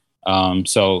show.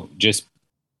 So just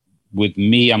with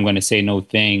me, I'm going to say no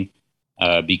thing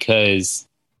because,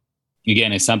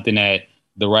 again, it's something that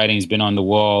the writing's been on the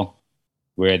wall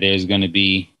where there's going to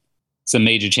be some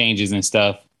major changes and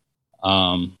stuff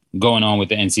going on with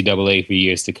the NCAA for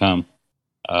years to come.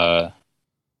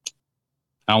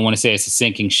 I don't want to say it's a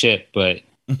sinking ship, but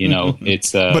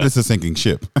it's but it's a sinking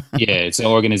ship. Yeah, it's an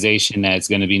organization that's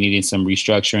going to be needing some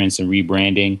restructuring, some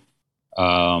rebranding,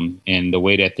 and the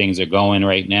way that things are going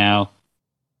right now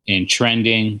and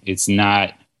trending, it's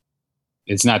not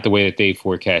the way that they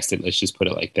forecasted. Let's just put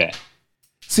it like that.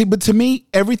 See, but to me,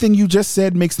 everything you just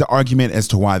said makes the argument as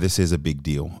to why this is a big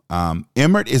deal.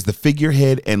 Emmert is the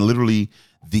figurehead and literally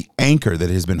the anchor that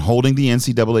has been holding the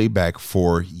NCAA back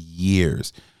for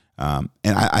years. And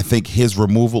I think his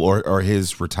removal or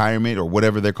his retirement or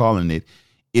whatever they're calling it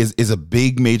is a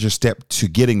big major step to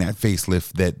getting that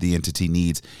facelift that the entity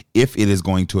needs if it is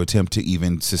going to attempt to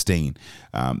even sustain.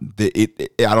 I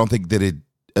don't think that it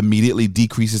immediately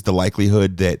decreases the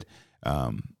likelihood that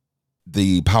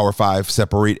the Power Five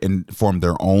separate and form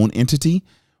their own entity,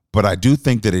 but I do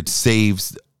think that it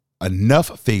saves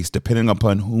enough face, depending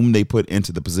upon whom they put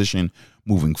into the position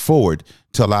moving forward,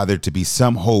 to allow there to be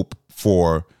some hope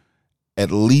for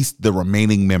at least the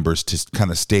remaining members to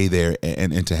kind of stay there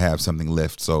and to have something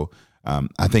left. So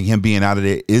I think him being out of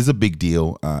there is a big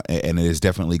deal, and it is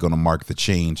definitely going to mark the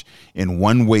change in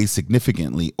one way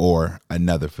significantly or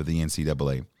another for the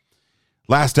NCAA.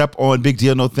 Last up on Big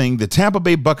Deal No Thing, the Tampa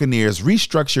Bay Buccaneers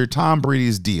restructured Tom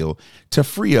Brady's deal to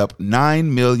free up $9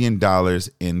 million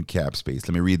in cap space.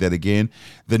 Let me read that again.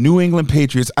 The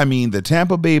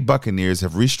Tampa Bay Buccaneers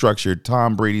have restructured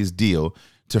Tom Brady's deal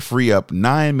to free up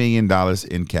 $9 million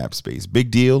in cap space. Big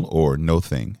deal or no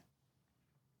thing?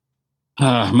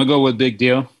 I'm going to go with big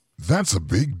deal. That's a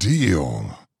big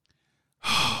deal.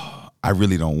 I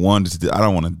really don't want to. I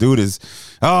don't want to do this.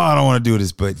 Oh, I don't want to do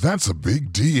this, but that's a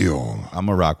big deal. I'm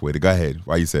a rock with it. Go ahead.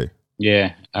 Why you say?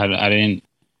 Yeah, I didn't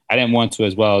want to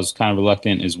as well. I was kind of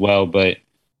reluctant as well, but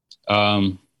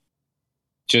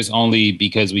just only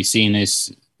because we've seen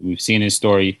this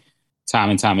story time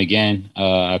and time again.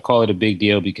 I call it a big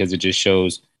deal because it just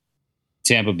shows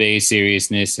Tampa Bay's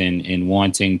seriousness in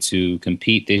wanting to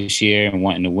compete this year and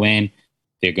wanting to win.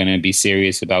 They're going to be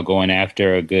serious about going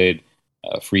after a good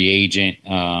free agent,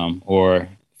 or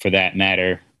for that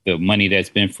matter, the money that's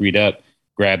been freed up,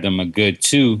 grab them a good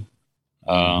two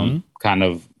kind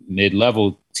of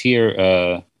mid-level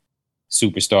tier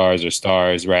superstars or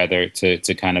stars rather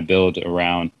to kind of build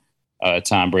around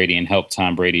Tom Brady and help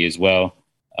Tom Brady as well.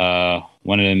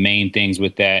 One of the main things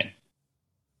with that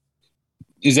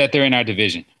is that they're in our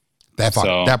division. That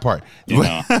part.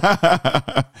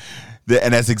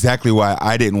 And that's exactly why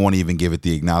I didn't want to even give it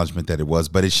the acknowledgement that it was.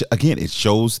 But it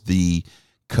shows the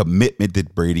commitment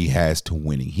that Brady has to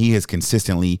winning. He has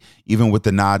consistently, even with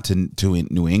the nod to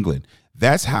New England,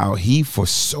 that's how he, for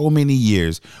so many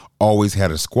years, always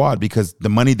had a squad, because the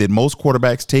money that most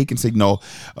quarterbacks take and say, no,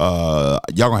 y'all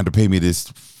gonna have to pay me this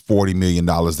 $40 million,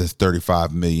 this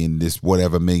 $35 million, this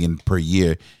whatever million per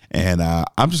year. And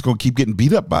I'm just going to keep getting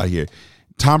beat up out here.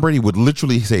 Tom Brady would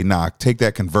literally say, nah, take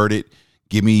that, convert it.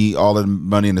 Give me all of the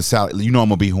money in the salary. You know I'm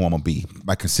going to be who I'm going to be.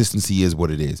 My consistency is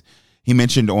what it is. He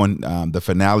mentioned on the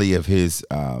finale of his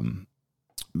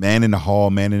Man in the Hall,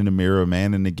 Man in the Mirror,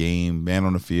 Man in the Game, Man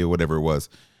on the Field, whatever it was,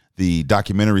 the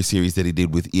documentary series that he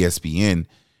did with ESPN,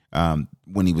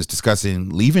 when he was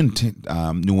discussing leaving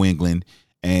New England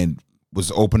and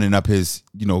was opening up his,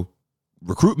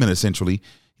 recruitment essentially.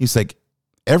 He's like,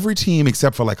 every team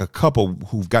except for like a couple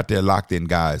who've got their locked in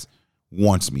guys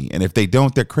wants me. And if they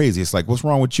don't, they're crazy. It's like, what's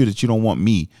wrong with you that you don't want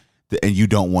me and you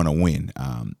don't want to win?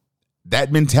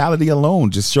 That mentality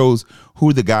alone just shows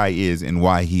who the guy is and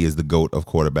why he is the GOAT of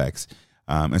quarterbacks.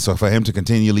 And so for him to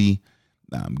continually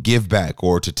give back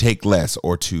or to take less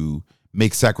or to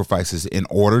make sacrifices in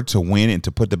order to win and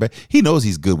to put the bet, he knows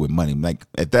he's good with money. Like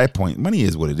at that point, money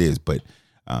is what it is. But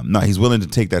no, he's willing to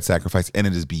take that sacrifice. And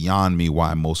it is beyond me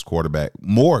why more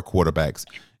quarterbacks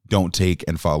don't take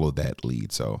and follow that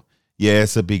lead. So Yeah,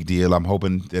 it's a big deal. I'm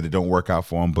hoping that it don't work out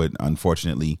for him, but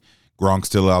unfortunately, Gronk's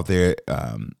still out there,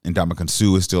 and Ndamukong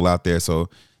Suh is still out there, so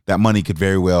that money could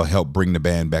very well help bring the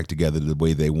band back together the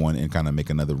way they want and kind of make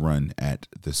another run at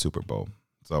the Super Bowl.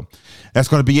 So that's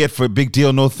going to be it for Big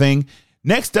Deal No Thing.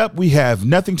 Next up, we have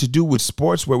Nothing to Do with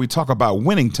Sports, where we talk about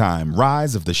Winning Time,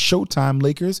 Rise of the Showtime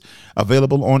Lakers,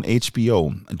 available on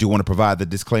HBO. I do want to provide the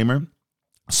disclaimer.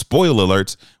 Spoiler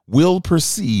alerts will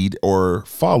precede or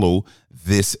follow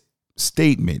this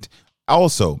statement.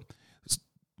 Also,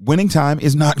 Winning Time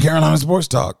is not Carolina Sports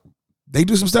Talk. They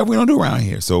do some stuff we don't do around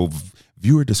here, so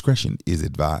viewer discretion is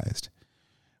advised.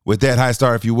 With that, High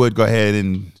Star, if you would, go ahead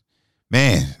and,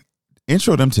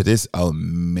 intro them to this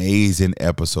amazing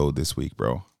episode this week,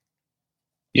 bro.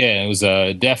 Yeah, it was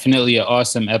definitely an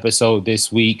awesome episode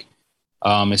this week.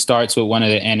 It starts with one of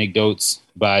the anecdotes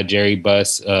by Jerry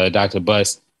Buss, Dr.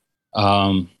 Buss,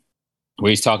 where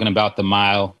he's talking about the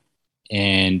mile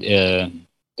and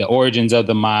the origins of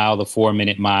the mile, the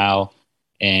 4-minute mile,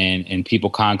 and people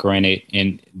conquering it.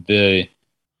 And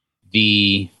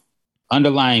the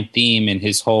underlying theme in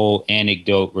his whole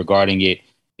anecdote regarding it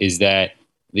is that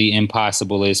the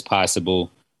impossible is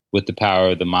possible with the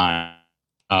power of the mind.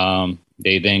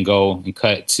 They then go and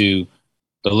cut to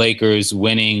the Lakers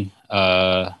winning.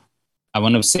 I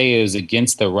want to say it was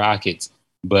against the Rockets,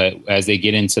 but as they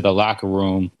get into the locker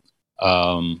room,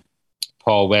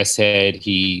 Paul Westhead,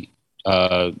 he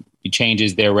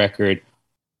changes their record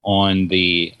on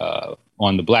the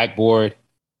blackboard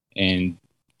and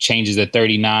changes the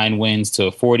 39 wins to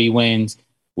 40 wins,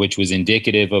 which was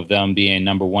indicative of them being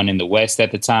number one in the West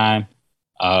at the time.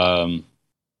 And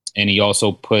he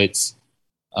also puts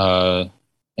an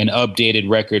updated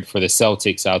record for the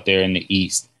Celtics out there in the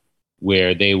East,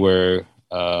 where they were,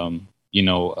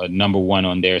 number one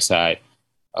on their side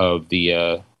of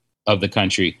the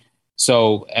country.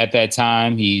 So at that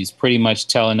time, he's pretty much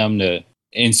telling them to,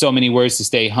 in so many words, to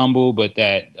stay humble, but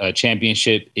that a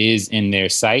championship is in their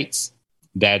sights.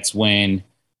 That's when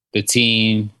the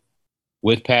team,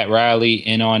 with Pat Riley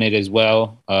in on it as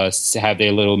well, have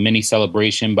their little mini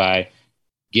celebration by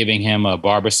giving him a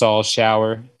Barbasol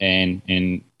shower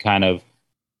and kind of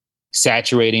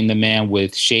saturating the man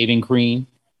with shaving cream.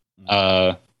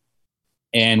 And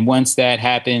once that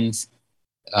happens,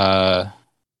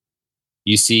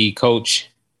 you see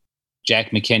Coach Jack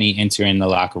McKinney enter in the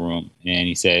locker room, and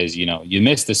he says, you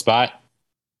missed the spot.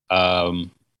 That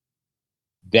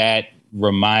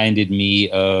reminded me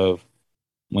of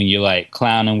when you're like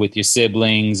clowning with your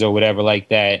siblings or whatever like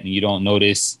that, and you don't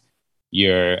notice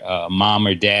your mom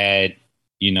or dad,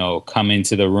 come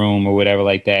into the room or whatever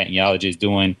like that, and y'all are just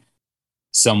doing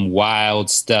some wild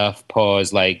stuff,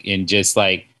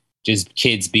 just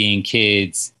kids being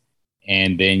kids.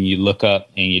 And then you look up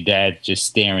and your dad's just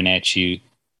staring at you,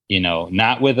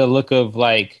 not with a look of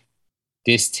like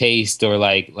distaste or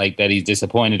like that he's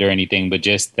disappointed or anything, but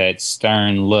just that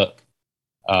stern look,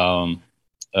 no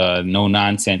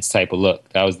nonsense type of look.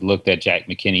 That was the look that Jack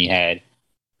McKinney had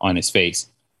on his face.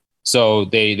 So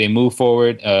they move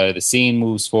forward. The scene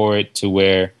moves forward to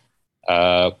where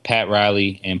Pat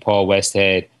Riley and Paul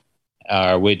Westhead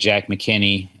are with Jack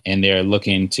McKinney, and they're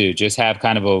looking to just have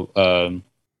kind of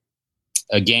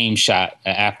a game shot,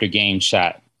 an after game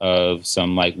shot of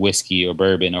some like whiskey or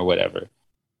bourbon or whatever.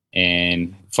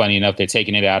 And funny enough, they're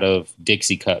taking it out of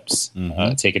Dixie cups,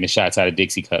 taking the shots out of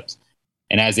Dixie cups.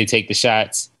 And as they take the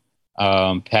shots,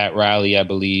 Pat Riley, I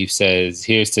believe, says,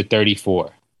 "Here's to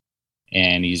 34."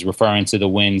 And he's referring to the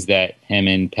wins that him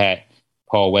and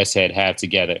Paul Westhead have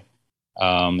together.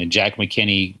 And Jack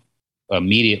McKinney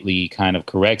immediately kind of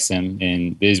corrects him.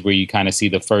 And this is where you kind of see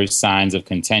the first signs of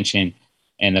contention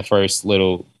and the first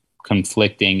little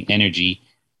conflicting energy,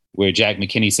 where Jack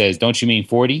McKinney says, "Don't you mean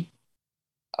 40?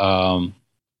 And,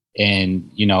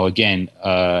 again,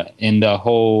 in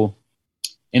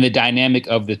the dynamic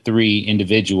of the three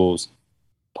individuals,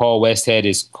 Paul Westhead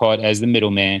is caught as the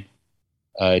middleman.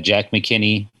 Jack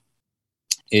McKinney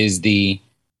is the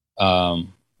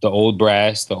older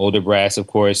brass, of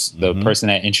course, the person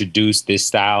that introduced this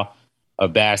style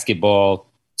of basketball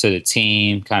to the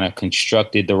team, kind of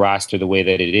constructed the roster the way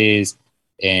that it is,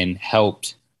 and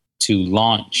helped to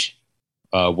launch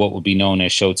what would be known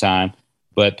as Showtime.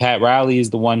 But Pat Riley is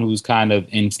the one who's kind of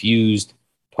infused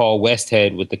Paul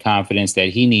Westhead with the confidence that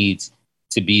he needs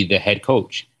to be the head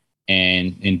coach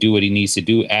and do what he needs to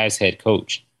do as head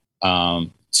coach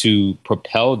to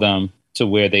propel them to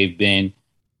where they've been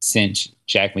since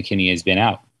Jack McKinney has been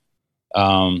out.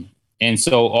 And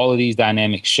so all of these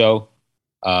dynamics show.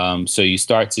 So you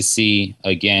start to see,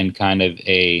 again, kind of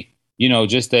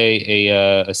just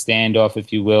a standoff,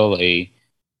 if you will, a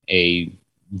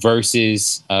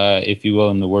versus, if you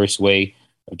will, in the worst way,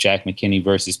 of Jack McKinney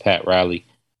versus Pat Riley.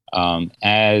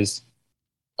 As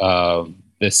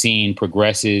the scene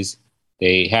progresses,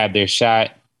 they have their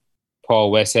shot.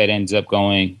 Paul Westhead ends up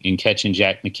going and catching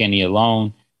Jack McKinney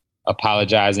alone,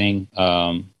 apologizing.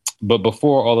 But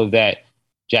before all of that,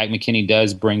 Jack McKinney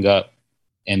does bring up,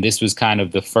 and this was kind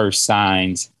of the first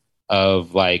signs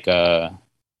of like that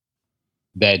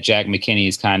Jack McKinney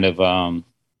is kind of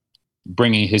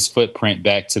bringing his footprint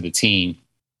back to the team.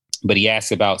 But he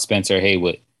asks about Spencer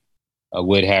Haywood,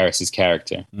 Wood Harris's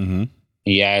character. Mm-hmm.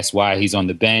 He asks why he's on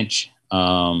the bench.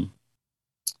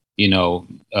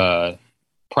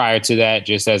 Prior to that,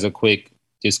 just as a quick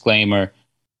disclaimer,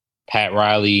 Pat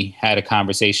Riley had a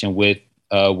conversation with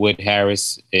Wood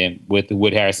Harris and with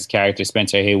Wood Harris's character,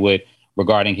 Spencer Haywood,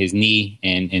 regarding his knee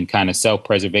and kind of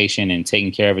self-preservation and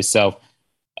taking care of himself,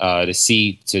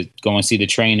 to go and see the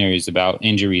trainers about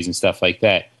injuries and stuff like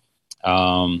that.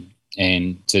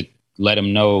 And to let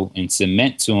him know and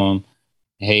cement to him,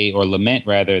 lament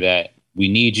rather, that we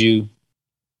need you.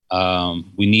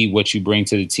 We need what you bring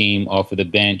to the team off of the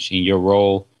bench and your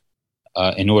role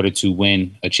in order to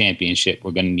win a championship.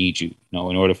 We're going to need you, in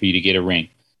order for you to get a ring.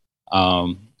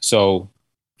 So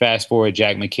fast forward,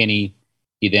 Jack McKinney,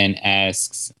 he then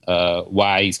asks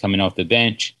why he's coming off the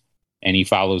bench. And he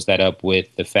follows that up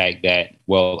with the fact that,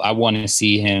 well, I want to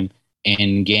see him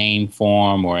in game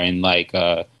form or in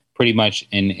pretty much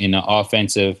in an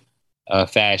offensive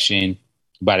fashion.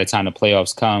 By the time the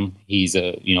playoffs come, he's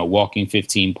walking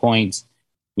 15 points.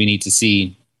 We need to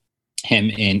see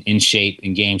him in shape,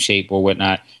 in game shape or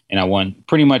whatnot. And I want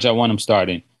him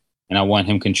starting, and I want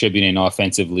him contributing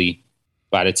offensively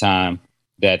by the time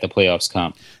that the playoffs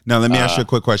come. Now, let me ask you a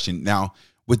quick question. Now,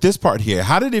 with this part here,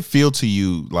 how did it feel to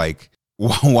you, like,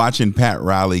 watching Pat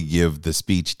Riley give the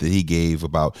speech that he gave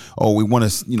about, we want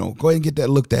to, go ahead and get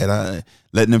that looked at,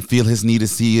 letting him feel his knee to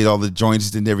see it, all the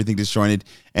joints and everything disjointed,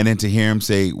 and then to hear him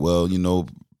say, well,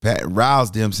 Pat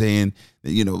roused him saying,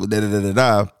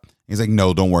 da-da-da-da-da. He's like,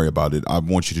 no, don't worry about it. I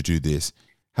want you to do this.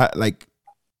 What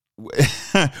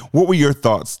were your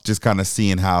thoughts just kind of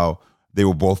seeing how they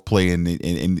were both playing,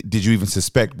 and did you even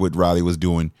suspect what Riley was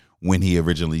doing when he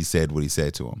originally said what he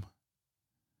said to him?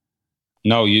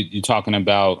 No, you're talking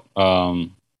about kind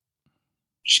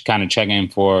of checking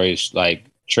for his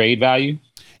trade value.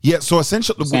 Yeah, so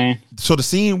essentially, so the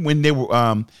scene when they were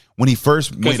when he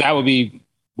first, because that would be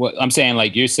what I'm saying.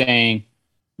 Like you're saying,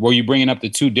 were you bringing up the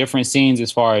two different scenes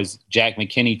as far as Jack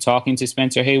McKinney talking to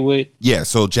Spencer Haywood? Yeah,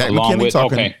 so Jack McKinney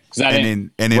talking, and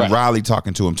then right. Riley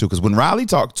talking to him too. Because when Riley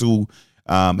talked to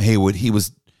Haywood, he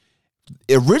was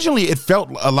originally, it felt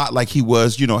a lot like he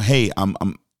was, hey,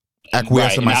 I'm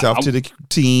acquiescing myself to the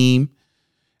team.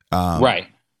 Right.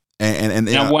 And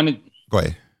I wanted. Go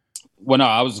ahead. Well, no,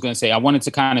 I was going to say I wanted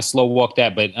to kind of slow walk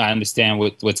that, but I understand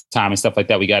with time and stuff like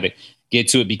that, we got to get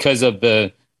to it because of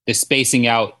the spacing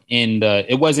out in the.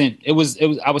 It was.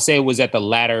 I would say it was at the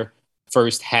latter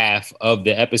first half of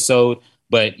the episode,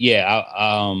 but yeah,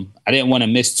 I didn't want to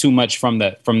miss too much from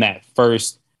that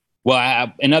first.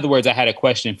 Well, in other words, I had a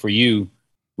question for you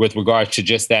with regards to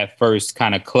just that first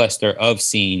kind of cluster of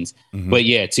scenes. Mm-hmm. But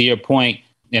yeah, to your point,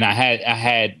 and I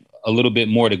had a little bit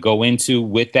more to go into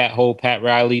with that whole Pat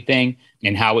Riley thing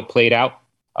and how it played out.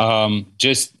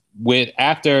 Just with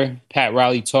after Pat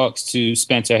Riley talks to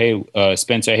Spencer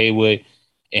Haywood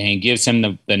and gives him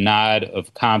the nod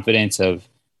of confidence of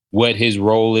what his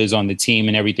role is on the team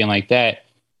and everything like that.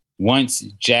 Once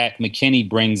Jack McKinney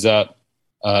brings up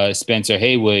Spencer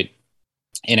Haywood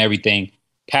and everything,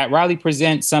 Pat Riley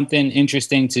presents something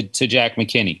interesting to Jack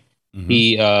McKinney.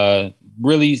 Mm-hmm.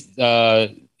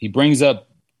 He brings up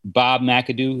Bob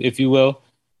McAdoo, if you will,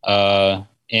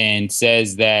 and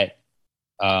says that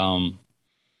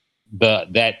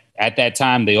that at that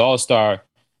time the All-Star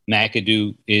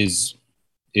McAdoo is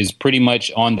pretty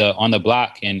much on the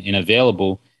block and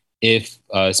available if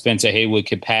Spencer Haywood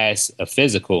could pass a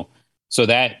physical. So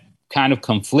that kind of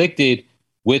conflicted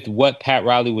with what Pat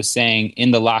Riley was saying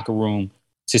in the locker room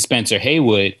to Spencer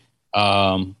Haywood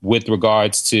with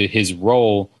regards to his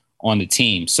role on the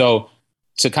team. So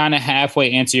to kind of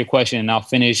halfway answer your question, and I'll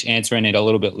finish answering it a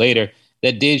little bit later,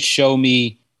 that did show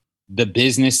me the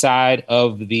business side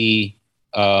of the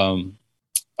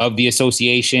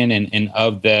association and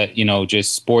of the,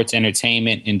 just sports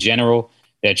entertainment in general,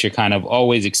 that you're kind of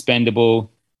always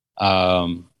expendable,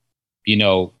 and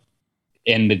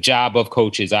the job of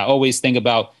coaches. I always think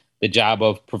about the job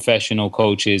of professional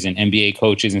coaches and NBA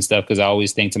coaches and stuff, because I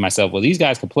always think to myself, well, these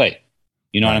guys could play.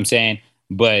 You know what I'm saying?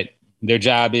 But their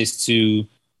job is to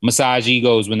massage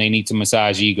egos when they need to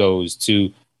massage egos,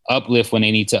 to uplift when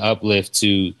they need to uplift,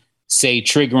 to say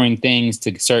triggering things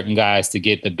to certain guys to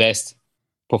get the best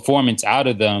performance out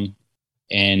of them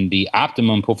and the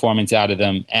optimum performance out of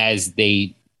them as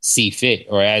they see fit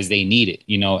or as they need it,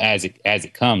 as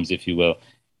it comes, if you will.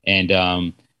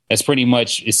 And that's pretty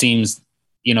much, it seems,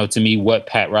 to me, what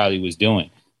Pat Riley was doing.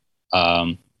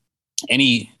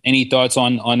 Any thoughts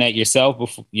on that yourself?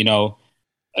 Before,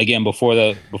 again, before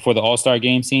the All-Star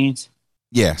game scenes.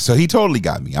 Yeah, so he totally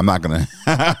got me. I'm not gonna.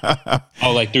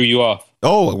 Oh, like threw you off?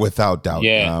 Oh, without doubt.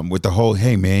 Yeah. With the whole,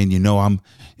 hey man,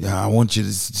 I want you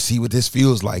to see what this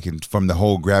feels like, and from the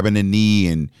whole grabbing the knee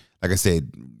and, like I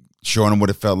said, showing him what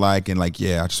it felt like, and like,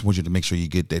 yeah, I just want you to make sure you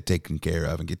get that taken care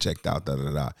of and get checked out. Da da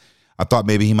da. I thought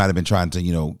maybe he might have been trying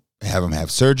to, have him have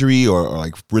surgery or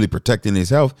like really protecting his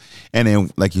health, and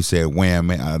then like you said, wham,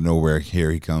 out of nowhere,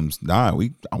 here he comes. I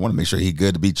want to make sure he's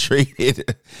good to be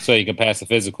traded, so he can pass the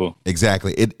physical.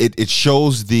 Exactly. It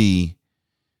shows the,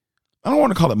 I don't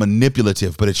want to call it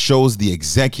manipulative, but it shows the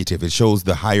executive. It shows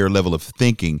the higher level of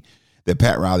thinking that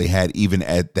Pat Riley had even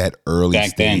at that early Back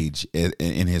stage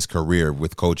in his career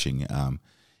with coaching.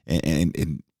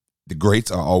 And the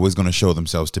greats are always going to show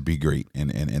themselves to be great,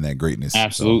 and that greatness.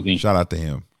 Absolutely. So, shout out to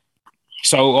him.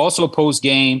 So also post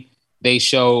game, they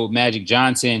show Magic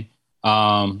Johnson,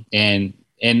 and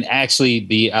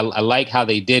actually I like how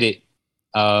they did it,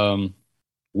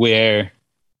 where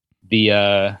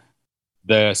the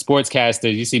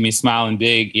sportscaster, you see me smiling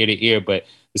big ear to ear, but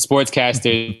the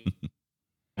sportscaster,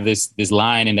 this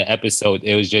line in the episode,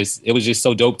 it was just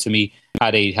so dope to me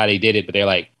how they did it. But they're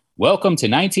like, welcome to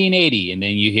 1980. And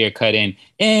then you hear cut in,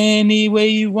 any way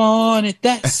you want it,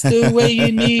 that's the way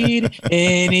you need it,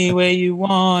 any way you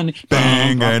want it.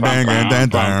 And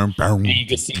you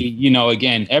can see,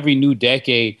 again, every new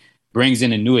decade brings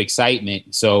in a new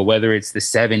excitement. So whether it's the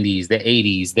 70s, the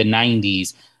 80s, the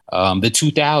 90s, the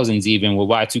 2000s, even with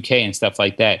Y2K and stuff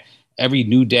like that, every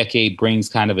new decade brings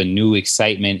kind of a new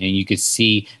excitement. And you could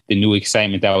see the new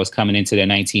excitement that was coming into the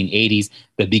 1980s,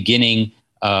 the beginning.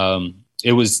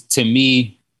 It was, to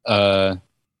me, the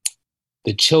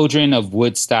children of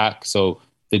Woodstock. So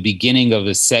the beginning of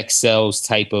a sex sells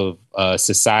type of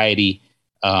society.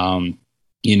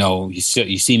 You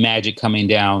see Magic coming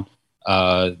down,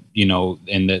 in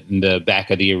the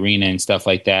back of the arena and stuff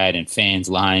like that, and fans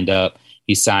lined up.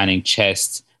 He's signing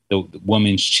chests, the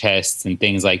women's chests and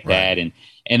things like that. And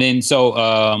then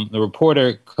so the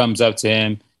reporter comes up to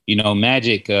him,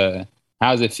 Magic,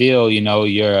 how's it feel?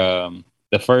 You're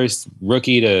the first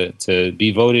rookie to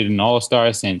be voted an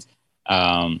All-Star since,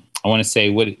 I want to say,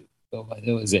 what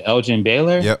was it, Elgin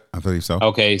Baylor? Yep, I believe so.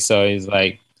 Okay, so he's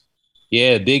like,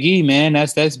 yeah, Big E, man,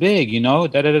 that's big, da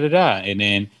da da da da. And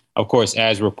then, of course,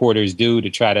 as reporters do, to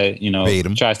try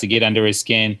to, tries to get under his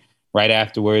skin right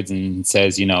afterwards, and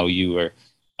says, you were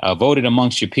voted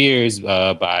amongst your peers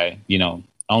by,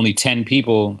 only 10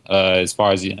 people as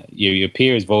far as your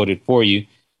peers voted for you.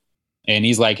 And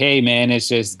he's like, hey, man, it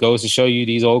just goes to show you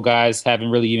these old guys haven't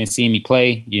really even seen me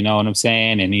play. You know what I'm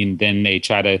saying? And then they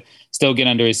try to still get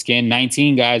under his skin.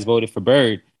 19 guys voted for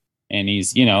Bird. And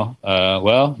he's,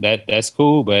 well, that's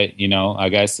cool. But, I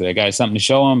guess I got something to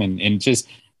show him, and just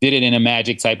did it in a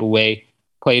Magic type of way,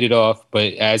 played it off.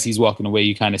 But as he's walking away,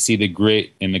 you kind of see the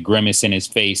grit and the grimace in his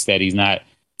face that he's not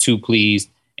too pleased.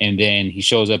 And then he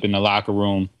shows up in the locker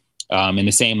room, in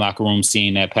the same locker room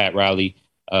scene that Pat Riley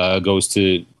goes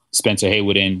to Spencer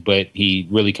Haywood in, but he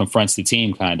really confronts the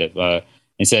team kind of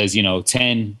and says,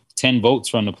 10 votes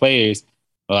from the players.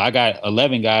 Well, I got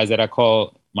 11 guys that I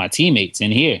call my teammates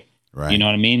in here. Right. You know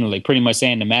what I mean? Like pretty much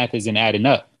saying the math isn't adding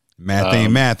up. Math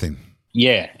ain't mathing.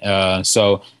 Yeah.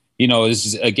 So, this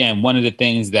is, again, one of the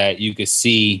things that you could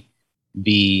see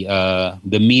the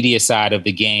media side of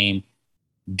the game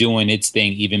doing its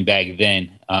thing even back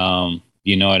then.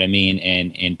 You know what I mean?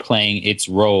 And playing its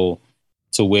role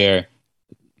to where,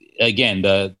 again,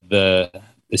 the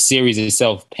series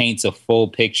itself paints a full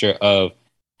picture of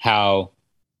how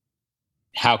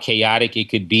chaotic it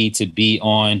could be to be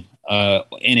on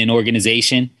in an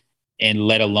organization, and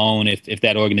let alone if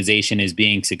that organization is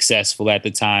being successful at the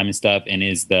time and stuff, and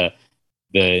is the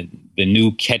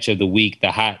new catch of the week,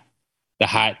 the hot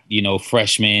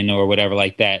freshman or whatever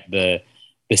like that, the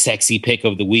sexy pick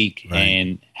of the week, right.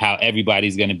 And how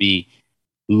everybody's going to be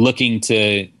looking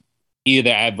to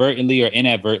either advertently or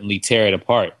inadvertently tear it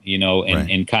apart,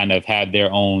 and kind of have their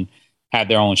own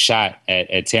shot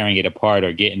at tearing it apart,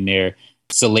 or getting their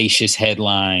salacious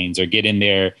headlines, or getting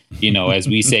their, as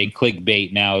we say,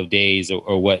 clickbait nowadays,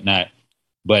 or whatnot.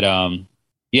 But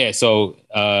so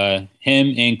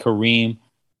him and Kareem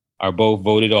are both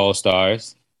voted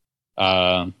All-Stars.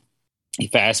 You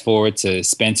fast forward to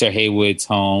Spencer Haywood's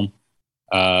home.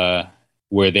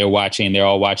 where they're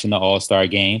all watching the All-Star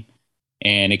game.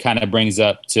 And it kind of brings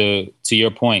up to your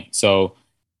point. So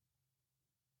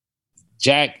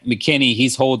Jack McKinney,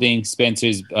 he's holding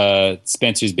Spencer's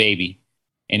baby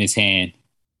in his hand.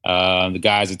 The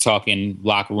guys are talking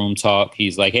locker room talk.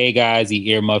 He's like, hey guys, he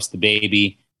earmuffs the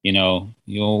baby,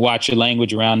 you'll watch your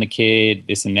language around the kid,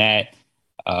 this and that.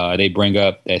 They bring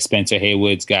up that Spencer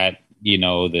Haywood's got,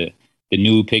 the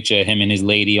nude picture of him and his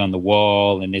lady on the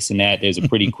wall and this and that. There's a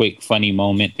pretty quick, funny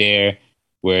moment there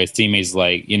where his teammates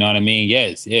like, you know what I mean?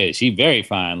 Yes, yeah, she very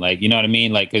fine. Like, you know what I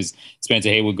mean? Like, because Spencer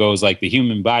Haywood goes like, the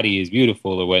human body is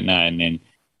beautiful or whatnot. And then,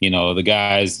 the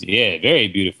guys, yeah, very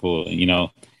beautiful,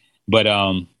 But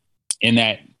in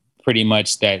that pretty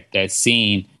much that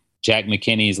scene, Jack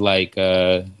McKinney's like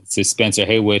to Spencer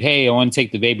Haywood, hey, I want to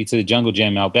take the baby to the jungle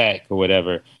gym out back or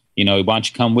whatever. Why don't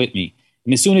you come with me?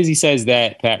 And as soon as he says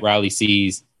that, Pat Riley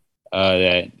sees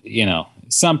that,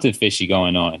 something fishy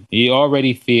going on. You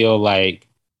already feel like,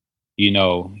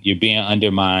 you're being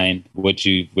undermined, what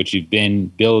you've been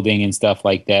building and stuff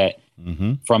like that.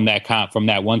 Mm-hmm. From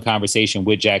that one conversation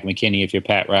with Jack McKinney, if you're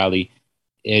Pat Riley,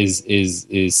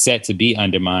 is set to be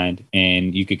undermined,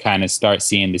 and you could kind of start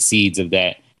seeing the seeds of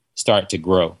that start to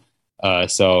grow.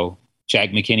 So Jack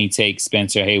McKinney takes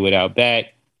Spencer Haywood out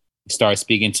back, starts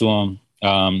speaking to him.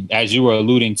 As you were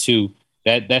alluding to,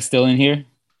 that's still in here.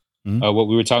 Mm-hmm. What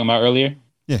we were talking about earlier.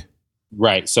 Yeah.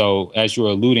 Right. So as you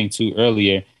were alluding to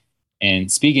earlier,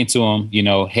 and speaking to him,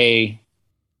 hey,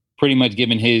 pretty much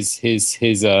giving his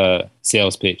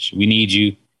sales pitch. We need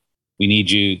you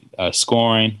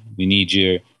scoring. We need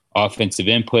your offensive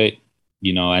input.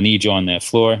 I need you on that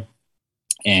floor.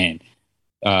 And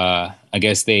I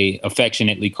guess they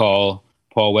affectionately call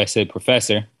Paul Westhead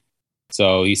Professor.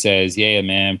 So he says, yeah,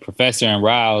 man, Professor and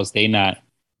Riles, they not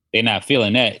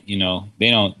feeling that,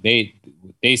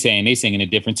 they singing a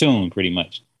different tune pretty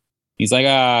much. He's like,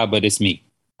 but it's me.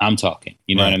 I'm talking.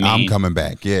 You know what I mean? I'm coming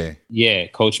back. Yeah. Yeah.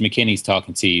 Coach McKinney's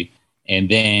talking to you. And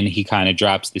then he kind of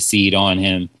drops the seed on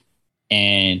him.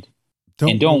 And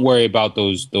don't worry about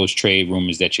those trade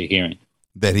rumors that you're hearing.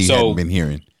 That he hadn't been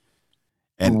hearing.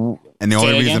 And the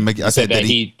only reason I said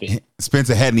that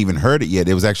Spencer hadn't even heard it yet.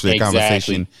 It was actually a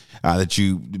conversation that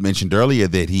you mentioned earlier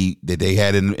that they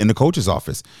had in the coach's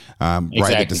office,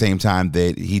 right at the same time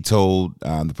that he told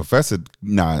the professor,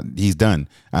 "Nah, he's done.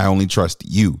 I only trust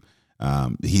you."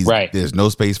 He's right. There's no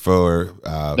space for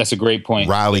that's a great point.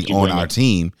 Riley on our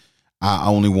team. I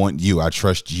only want you. I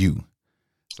trust you.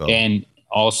 So. And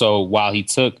also, while he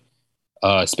took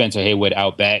Spencer Haywood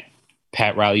out back,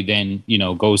 Pat Riley then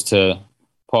goes to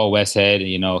Paul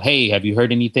Westhead. Hey, have you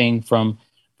heard anything from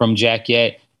Jack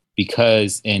yet?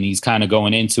 And he's kind of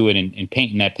going into it and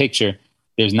painting that picture.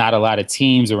 There's not a lot of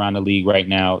teams around the league right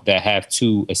now that have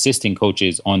two assistant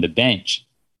coaches on the bench.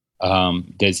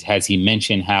 Has he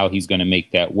mentioned how he's going to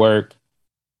make that work,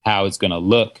 how it's going to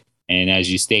look? And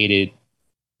as you stated,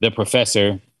 the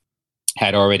professor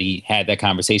had already had that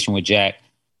conversation with Jack,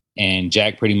 and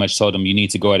Jack pretty much told him, you need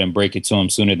to go ahead and break it to him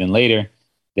sooner than later,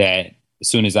 that as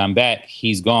soon as I'm back,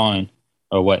 he's gone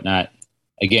or whatnot.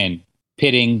 Again,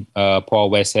 pitting Paul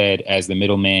Westhead as the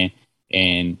middleman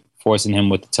and forcing him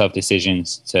with the tough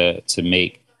decisions to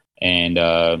make, and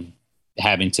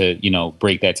having to,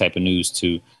 break that type of news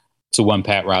to one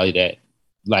Pat Riley that,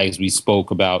 like as we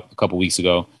spoke about a couple weeks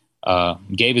ago,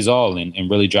 gave his all and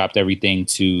really dropped everything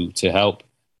to help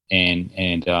and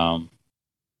to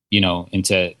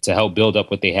help build up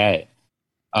what they had.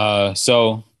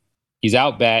 So he's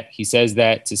out back. He says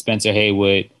that to Spencer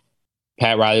Haywood.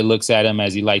 Pat Riley looks at him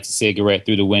as he lights a cigarette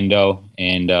through the window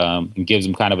and gives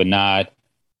him kind of a nod.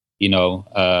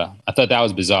 I thought that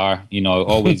was bizarre,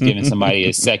 always giving somebody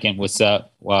a second what's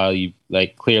up while you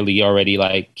clearly already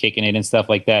kicking it and stuff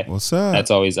like that. What's up?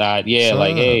 That's always odd. Yeah.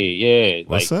 What's hey, yeah.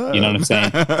 What's up? You know what I'm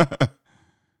saying?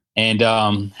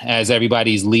 And as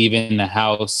everybody's leaving the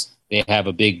house, they have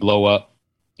a big blow up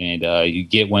and you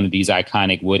get one of these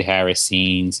iconic Wood Harris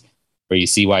scenes where you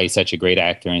see why he's such a great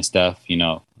actor and stuff.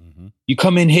 Mm-hmm. You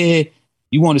come in here,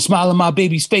 you want to smile on my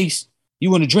baby's face.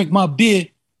 You want to drink my beer.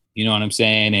 You know what I'm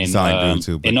saying? And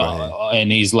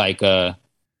and he's like,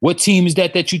 what team is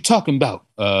that you talking about?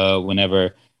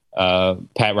 Whenever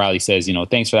Pat Riley says,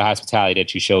 thanks for the hospitality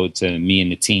that you showed to me and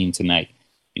the team tonight.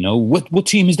 What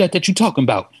team is that you talking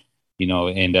about?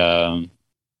 And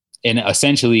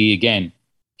essentially, again,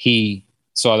 he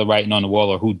saw the writing on the wall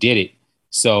or who did it.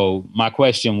 So my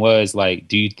question was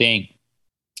do you think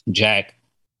Jack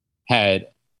had,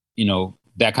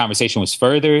 that conversation was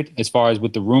furthered as far as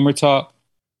with the rumor talk,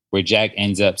 where Jack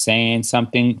ends up saying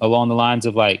something along the lines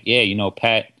of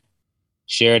Pat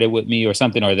shared it with me or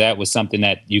something, or that was something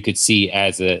that you could see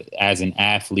as an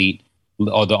athlete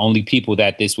or the only people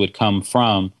that this would come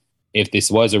from, if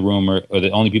this was a rumor, or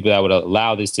the only people that would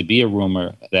allow this to be a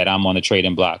rumor that I'm on the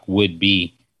trading block would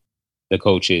be the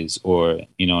coaches, or,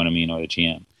 you know what I mean, or the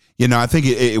GM. I think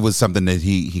it was something that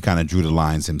he kind of drew the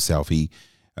lines himself.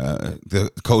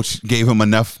 The coach gave him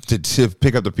enough to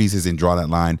pick up the pieces and draw that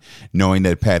line, knowing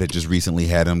that Pat had just recently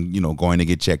had him, going to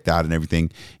get checked out and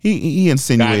everything. He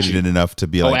insinuated it enough to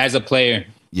be like, as a player.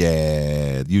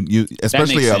 Yeah, you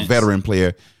especially a veteran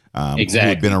player who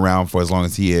had been around for as long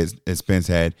as he is, as Spence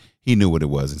had. He knew what it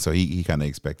was, and so he kind of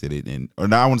expected it, or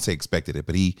not, I wouldn't say expected it,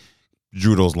 but he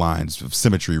drew those lines of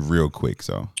symmetry real quick.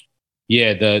 So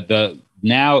yeah,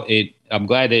 I'm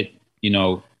glad that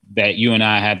that you and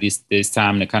I have this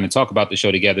time to kind of talk about the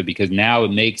show together, because now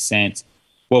it makes sense.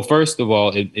 Well, first of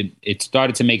all, it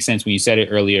started to make sense when you said it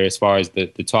earlier, as far as the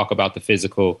talk about the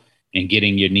physical and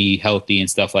getting your knee healthy and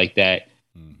stuff like that.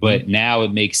 Mm-hmm. But now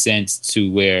it makes sense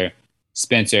to where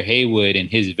Spencer Haywood and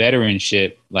his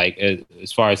veteranship, like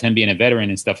as far as him being a veteran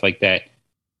and stuff like that,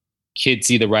 kids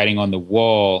see the writing on the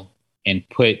wall and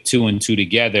put two and two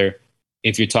together.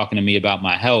 If you're talking to me about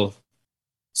my health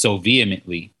so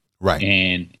vehemently, right,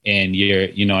 and you're,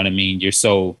 you know what I mean, you're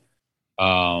so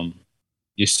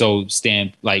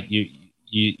stamped, like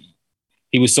he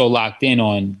was so locked in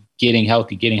on getting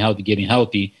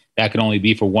healthy. That could only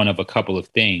be for one of a couple of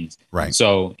things, right?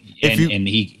 So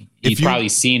he's probably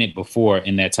seen it before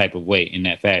in that type of way, in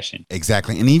that fashion.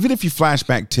 Exactly. And even if you flash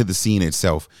back to the scene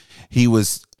itself,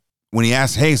 when he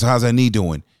asked, "Hey, so how's that knee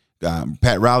doing?"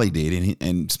 Pat Riley did,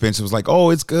 and Spencer was like, "Oh,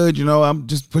 it's good. I'm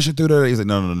just pushing through there." He's like,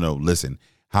 No. Listen,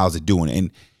 how's it doing?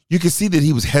 And you can see that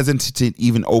he was hesitant to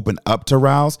even open up to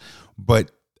Riles,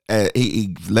 but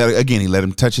he let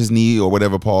him touch his knee or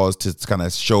whatever, pause, to kind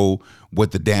of show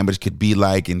what the damage could be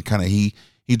like, and kind of he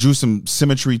drew some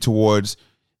symmetry towards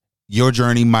your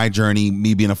journey, my journey,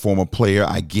 me being a former player.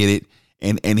 I get it,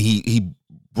 and he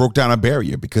broke down a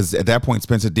barrier, because at that point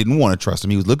Spencer didn't want to trust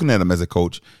him. He was looking at him as a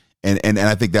coach. And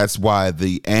I think that's why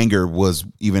the anger was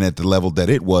even at the level that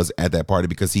it was at that party,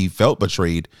 because he felt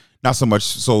betrayed, not so much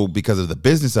so because of the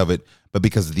business of it, but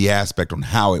because of the aspect on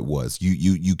how it was.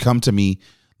 You come to me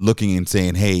looking and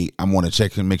saying, "Hey, I want to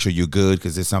check and make sure you're good,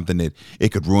 because it's something that it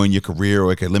could ruin your career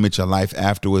or it could limit your life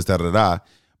afterwards, da da da."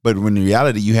 But when in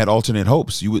reality, you had alternate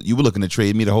hopes. You were looking to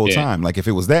trade me the whole time. Like, if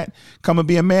it was that, come and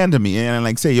be a man to me, and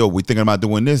like say, "Yo, we're thinking about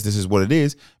doing this. This is what it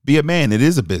is." Be a man. It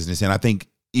is a business, and I think,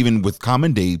 even with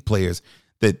common day players,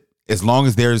 that as long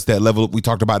as there's that level, we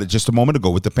talked about it just a moment ago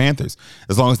with the Panthers,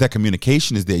 as long as that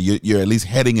communication is there, you're at least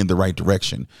heading in the right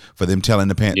direction. For them telling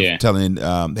the Panthers,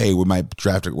 "Hey,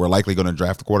 we're likely going to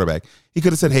draft a quarterback." He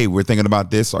could have said, "Hey, we're thinking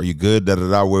about this. Are you good? Da da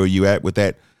da. Where are you at with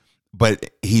that?" But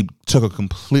he took a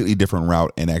completely different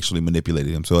route and actually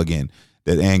manipulated him. So again,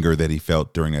 that anger that he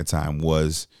felt during that time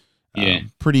was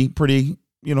pretty,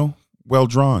 well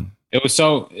drawn. It was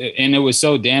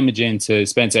so damaging to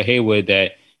Spencer Haywood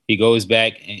that he goes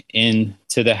back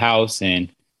into the house, and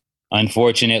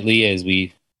unfortunately, as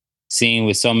we've seen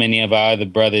with so many of our other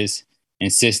brothers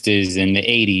and sisters in the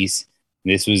 80s,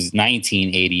 this was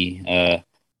 1980,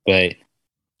 but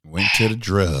went to the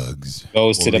drugs.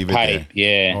 Goes to the pipe,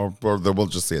 or we'll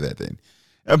just say that then.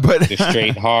 But the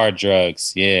straight hard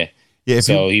drugs, yeah.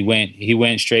 So he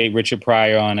went straight Richard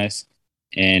Pryor on us,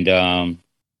 and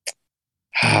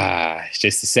it's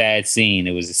just a sad scene.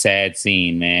 It was a sad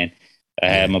scene, man. I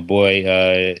had my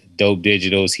boy Dope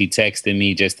Digitals. He texted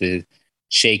me just a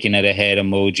shaking of the head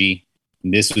emoji.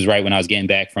 And this was right when I was getting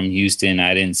back from Houston.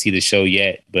 I didn't see the show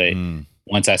yet, but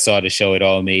once I saw the show, it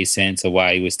all made sense of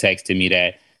why he was texting me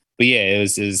that. But yeah, it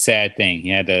was a sad thing. He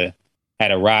had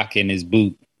a rock in his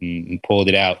boot and pulled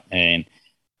it out. And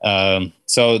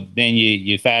so then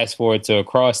you fast forward to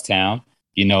Across Town,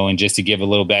 and just to give a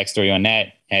little backstory on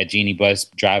that, had Jeannie Buss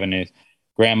driving her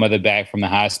grandmother back from the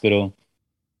hospital.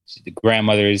 The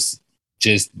grandmother is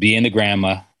just being the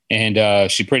grandma.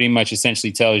 And she pretty much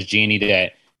essentially tells Jeannie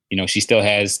that, she still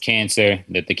has cancer,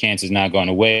 that the cancer's not going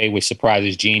away, which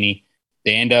surprises Jeannie.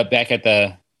 They end up back at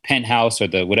the penthouse or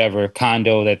the whatever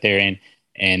condo that they're in,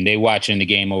 and they watching the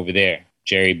game over there,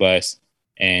 Jerry Buss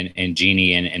and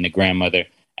Jeannie and the grandmother.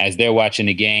 As they're watching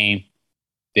the game,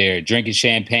 they're drinking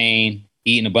champagne,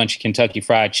 eating a bunch of Kentucky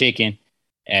Fried Chicken,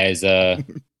 as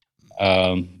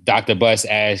Dr. Buss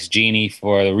asks Jeannie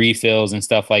for the refills and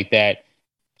stuff like that.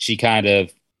 She kind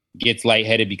of gets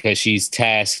lightheaded because she's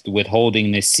tasked with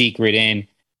holding this secret in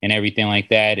and everything like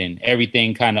that. And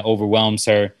everything kind of overwhelms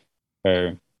her.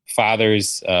 Her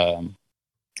father's,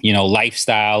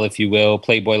 lifestyle, if you will,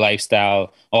 Playboy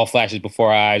lifestyle, all flashes before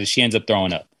her eyes. She ends up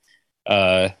throwing up.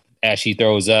 As she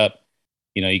throws up,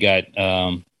 you got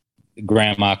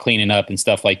grandma cleaning up and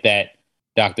stuff like that.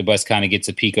 Dr. Bus kind of gets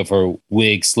a peek of her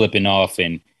wig slipping off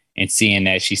and seeing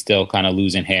that she's still kind of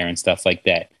losing hair and stuff like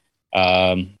that.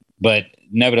 But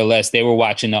nevertheless, they were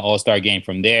watching the All-Star game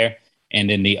from there. And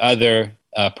then the other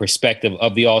perspective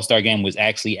of the All-Star game was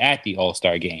actually at the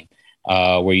All-Star game,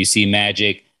 where you see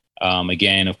Magic.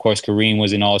 Again, of course, Kareem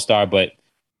was an All-Star, but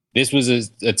this was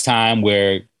a time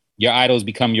where your idols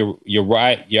become your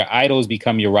idols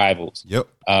become your rivals. Yep.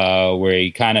 Where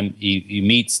he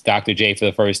meets Dr. J for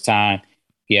the first time.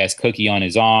 He has Cookie on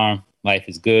his arm. Life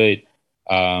is good.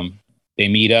 They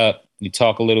meet up. We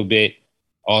talk a little bit.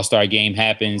 All-Star game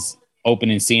happens.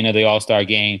 Opening scene of the All-Star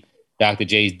game. Dr.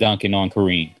 J's dunking on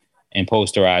Kareem and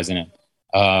posterizing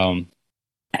him.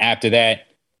 After that,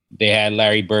 they had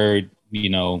Larry Bird,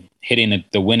 hitting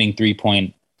the winning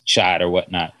 3-point shot or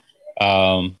whatnot.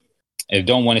 I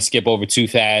don't want to skip over too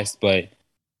fast, but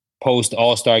post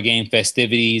All-Star game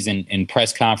festivities and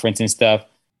press conference and stuff,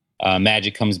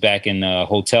 Magic comes back in the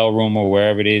hotel room or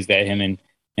wherever it is that him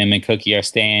and Cookie are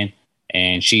staying,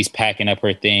 and she's packing up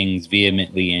her things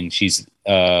vehemently, and she's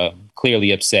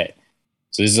clearly upset.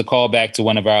 So this is a callback to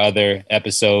one of our other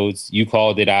episodes. You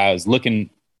called it. I was looking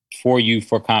for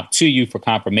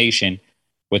confirmation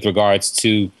with regards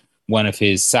to one of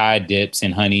his side dips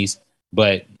and honeys,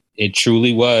 but it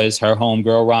truly was her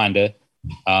homegirl Rhonda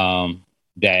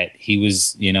that he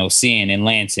was, seeing in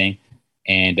Lansing,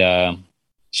 and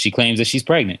she claims that she's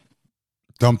pregnant.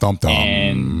 Dum dum dum.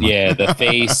 And yeah, the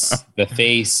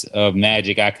face of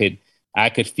Magic, I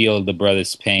could feel the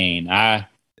brother's pain. I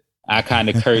kind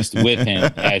of cursed with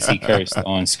him as he cursed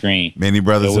on screen. Many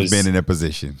brothers have been in that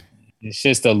position. It's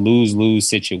just a lose-lose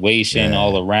situation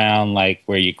all around, like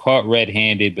where you're caught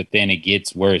red-handed, but then it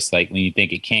gets worse. Like when you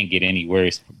think it can't get any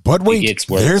worse, but wait, it gets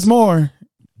worse. There's more.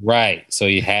 Right. So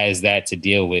he has that to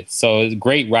deal with. So it's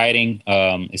great writing,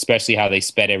 especially how they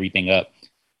sped everything up,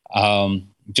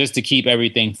 just to keep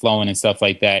everything flowing and stuff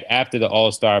like that. After the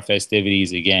All-Star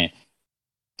festivities, again,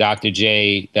 Dr.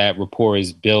 J, that rapport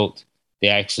is built. They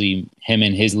actually, him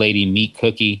and his lady meet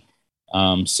Cookie.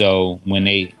 So when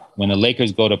the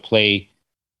Lakers go to play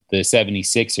the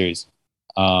 76ers,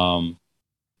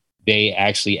 they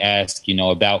actually ask,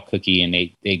 about Cookie, and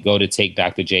they go to take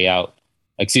Dr. J out.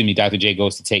 Excuse me, Dr. J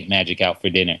goes to take Magic out for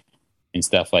dinner and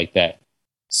stuff like that.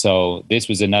 So this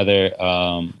was another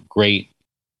great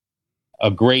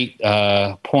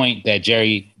point that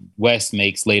Jerry West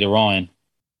makes later on,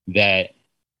 that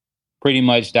pretty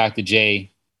much Dr. J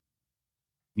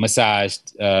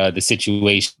massaged the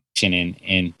situation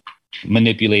and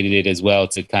manipulated it as well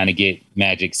to kind of get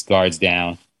Magic's guards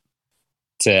down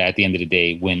to, at the end of the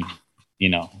day, when,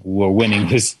 where winning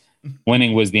was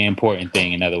the important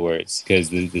thing, in other words, because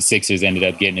the Sixers ended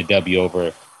up getting a W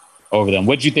over them.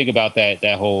 What did you think about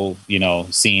that whole,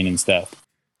 scene and stuff?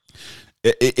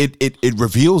 It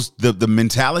reveals the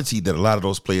mentality that a lot of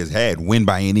those players had: win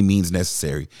by any means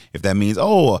necessary. If that means,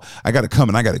 I got to come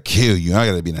and I got to kill you, I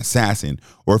got to be an assassin,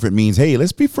 or if it means, hey,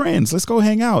 let's be friends, let's go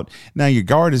hang out. Now your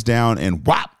guard is down, and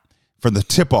whop, from the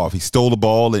tip off, he stole the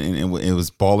ball and it was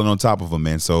balling on top of him,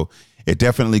 man. So it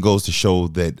definitely goes to show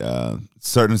that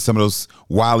some of those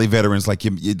wily veterans like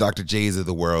your Dr. J's of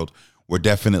the world were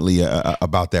definitely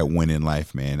about that win in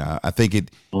life, man. I think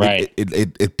it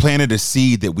planted a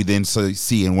seed that we then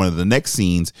see in one of the next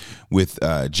scenes with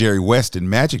Jerry West and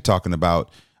Magic talking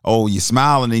about, you're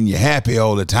smiling and you're happy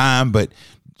all the time, but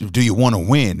do you want to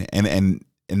win? And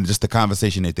just the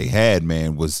conversation that they had,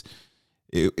 man, was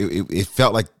it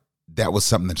felt like that was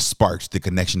something that sparked the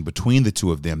connection between the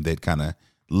two of them that kind of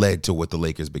led to what the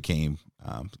Lakers became,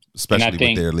 especially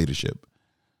with their leadership.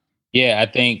 Yeah, I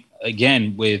think,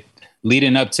 again, with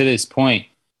leading up to this point,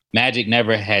 Magic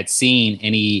never had seen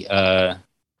any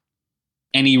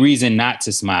reason not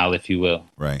to smile, if you will.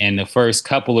 Right. And the first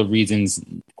couple of reasons,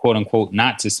 quote unquote,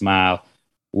 not to smile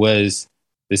was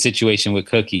the situation with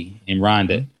Cookie and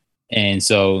Rhonda. Mm-hmm. And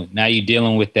so now you're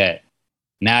dealing with that.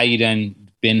 Now you done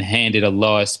been handed a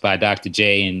loss by Dr.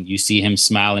 J, and you see him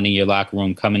smiling in your locker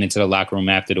room, coming into the locker room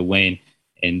after the win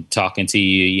and talking to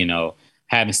you,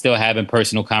 still having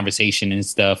personal conversation and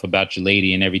stuff about your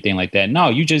lady and everything like that. No,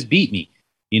 you just beat me,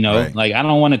 right. Like, I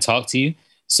don't want to talk to you.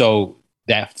 So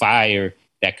that fire,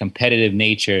 that competitive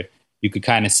nature, you could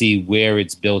kind of see where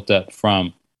it's built up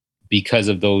from because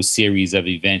of those series of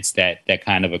events that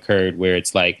kind of occurred, where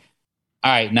it's like,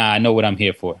 all right, I know what I'm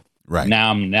here for. Right. Now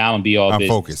I'm gonna be all I'm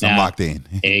business. Focused. I'm locked in.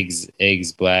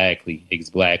 Exactly.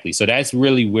 So that's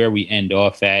really where we end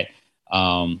off at.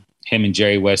 Him and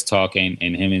Jerry West talking,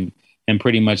 and him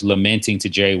pretty much lamenting to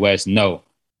Jerry West, no,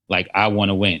 like, I want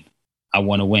to win,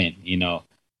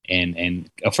 and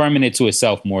affirming it to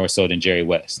itself more so than Jerry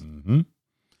West. Mm-hmm.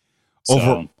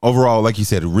 So, overall, like you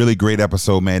said, a really great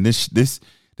episode, man. This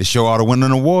show ought to win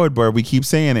an award, but we keep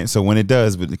saying it. So when it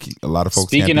does, but a lot of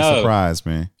folks can't be surprised,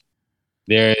 man.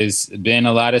 There's been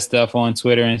a lot of stuff on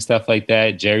Twitter and stuff like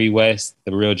that. Jerry West,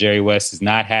 the real Jerry West, is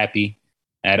not happy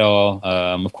at all.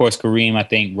 Of course, Kareem, I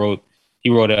think, wrote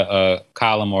a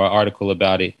column or an article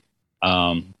about it.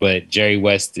 But Jerry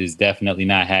West is definitely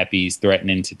not happy. He's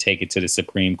threatening to take it to the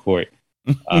Supreme Court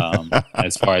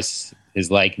as far as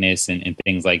his likeness and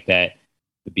things like that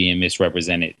being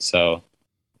misrepresented. So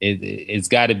it's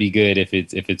got to be good if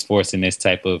it's forcing this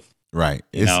type of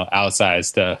outside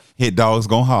stuff. Hit dogs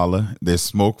gonna holler. There's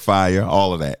smoke, fire,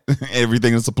 all of that.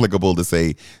 Everything that's applicable to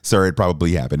say, sir, it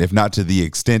probably happened. If not to the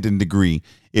extent and degree,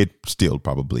 it still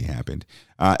probably happened.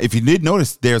 If you did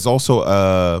notice, there's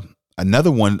also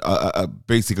another one,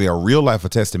 basically a real life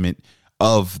testament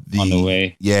of on the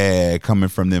way. Coming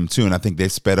from them too. And I think they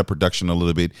sped up production a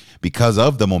little bit because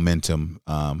of the momentum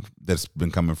that's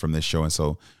been coming from this show. And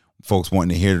so folks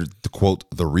wanting to hear the quote,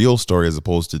 the real story as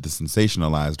opposed to the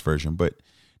sensationalized version. But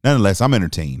nonetheless, I'm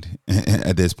entertained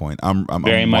at this point. I'm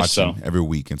very much watching so every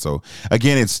week. And so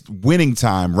again, it's Winning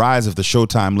Time, Rise of the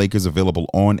Showtime Lakers, available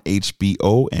on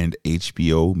HBO and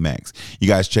HBO Max. You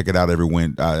guys check it out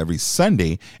every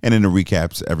Sunday, and in the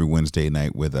recaps every Wednesday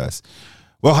night with us.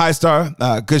 Well, High Star,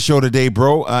 good show today,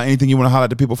 bro. Anything you want to holler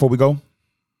at the people before we go?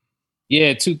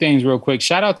 Yeah, two things real quick.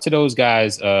 Shout out to those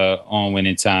guys on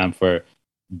Winning Time for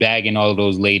bagging all of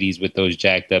those ladies with those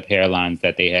jacked up hairlines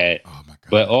that they had. Oh my God.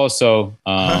 But also,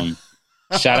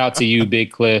 shout out to you,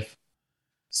 Big Cliff.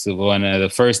 So one of the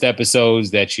first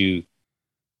episodes that you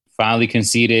finally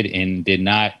conceded and did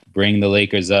not bring the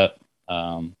Lakers up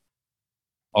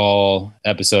all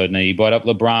episode. Now, you brought up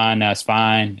LeBron. That's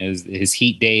fine. It was his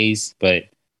Heat days, but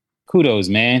kudos,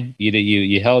 man.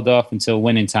 You held off until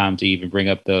Winning Time to even bring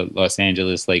up the Los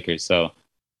Angeles Lakers. So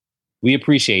we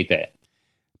appreciate that.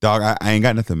 Dog, I ain't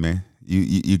got nothing, man.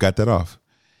 You got that off.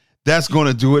 That's going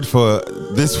to do it for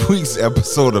this week's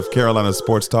episode of Carolina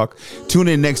Sports Talk. Tune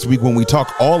in next week when we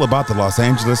talk all about the Los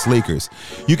Angeles Lakers.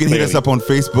 You can hit us up on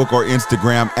Facebook or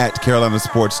Instagram at Carolina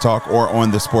Sports Talk, or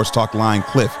on the Sports Talk line,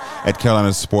 Cliff at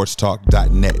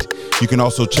carolinasportstalk.net. You can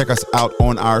also check us out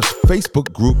on our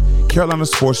Facebook group, Carolina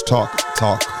Sports Talk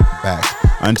Back.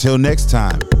 Until next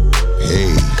time,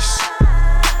 peace.